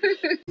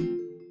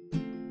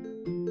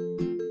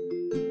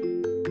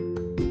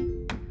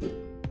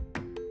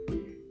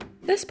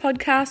 This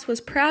podcast was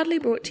proudly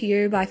brought to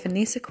you by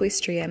Finesse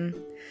Equestrian.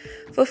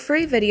 For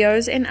free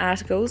videos and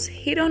articles,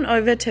 head on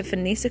over to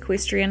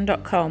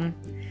finesseequestrian.com.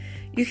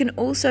 You can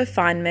also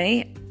find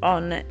me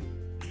on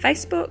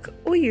Facebook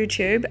or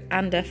YouTube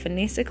under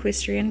Finesse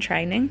Equestrian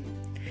Training,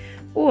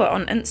 or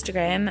on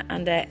Instagram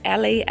under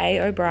Ali A.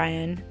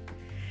 O'Brien.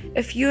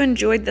 If you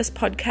enjoyed this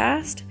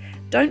podcast,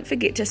 don't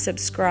forget to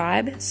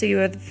subscribe so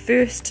you are the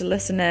first to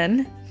listen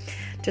in,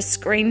 to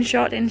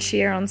screenshot and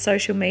share on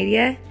social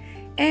media,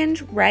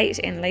 and rate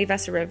and leave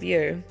us a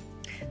review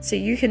so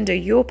you can do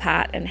your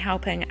part in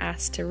helping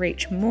us to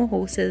reach more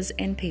horses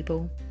and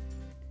people.